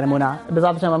series on Emunah.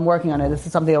 B'ezrat Hashem, I'm working on it. This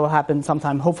is something that will happen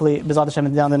sometime, hopefully, B'ezrat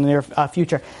Hashem, down in the near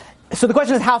future. So the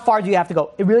question is, how far do you have to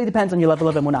go? It really depends on your level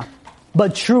of Emunah.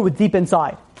 But true, deep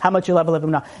inside, how much your level of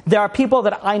Emunah. There are people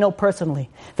that I know personally,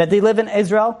 that they live in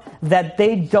Israel, that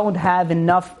they don't have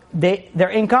enough, their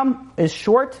income is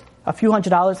short a few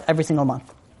 $100s every single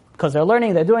month. Because they're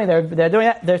learning, they're doing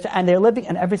that, and they're living,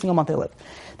 and every single month they live.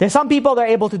 There's some people that are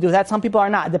able to do that, some people are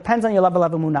not. It depends on your level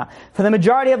of Emunah. For the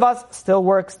majority of us, still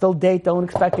work, still date, don't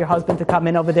expect your husband to come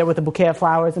in over there with a bouquet of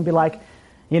flowers and be like,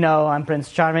 I'm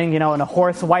Prince Charming, in a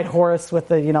white horse with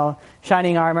the,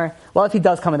 shining armor. Well, if he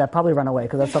does come in, that probably run away,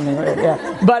 because that's something,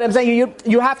 yeah. But I'm saying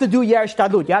you have to do yer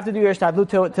shtadlut. You have to do yer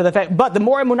shtadlut to the fact, but the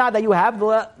more emunah that you have,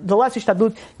 the less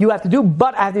shtadlut you have to do,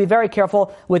 but I have to be very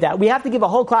careful with that. We have to give a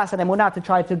whole class on emunah to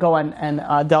try to go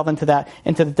and delve into the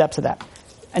depths of that.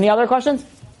 Any other questions?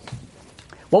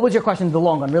 What was your question, the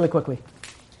long one, really quickly?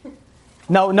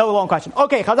 No long question.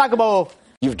 Okay, chazak u'ba'ov.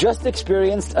 You've just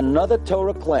experienced another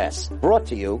Torah class brought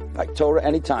to you by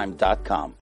TorahAnytime.com.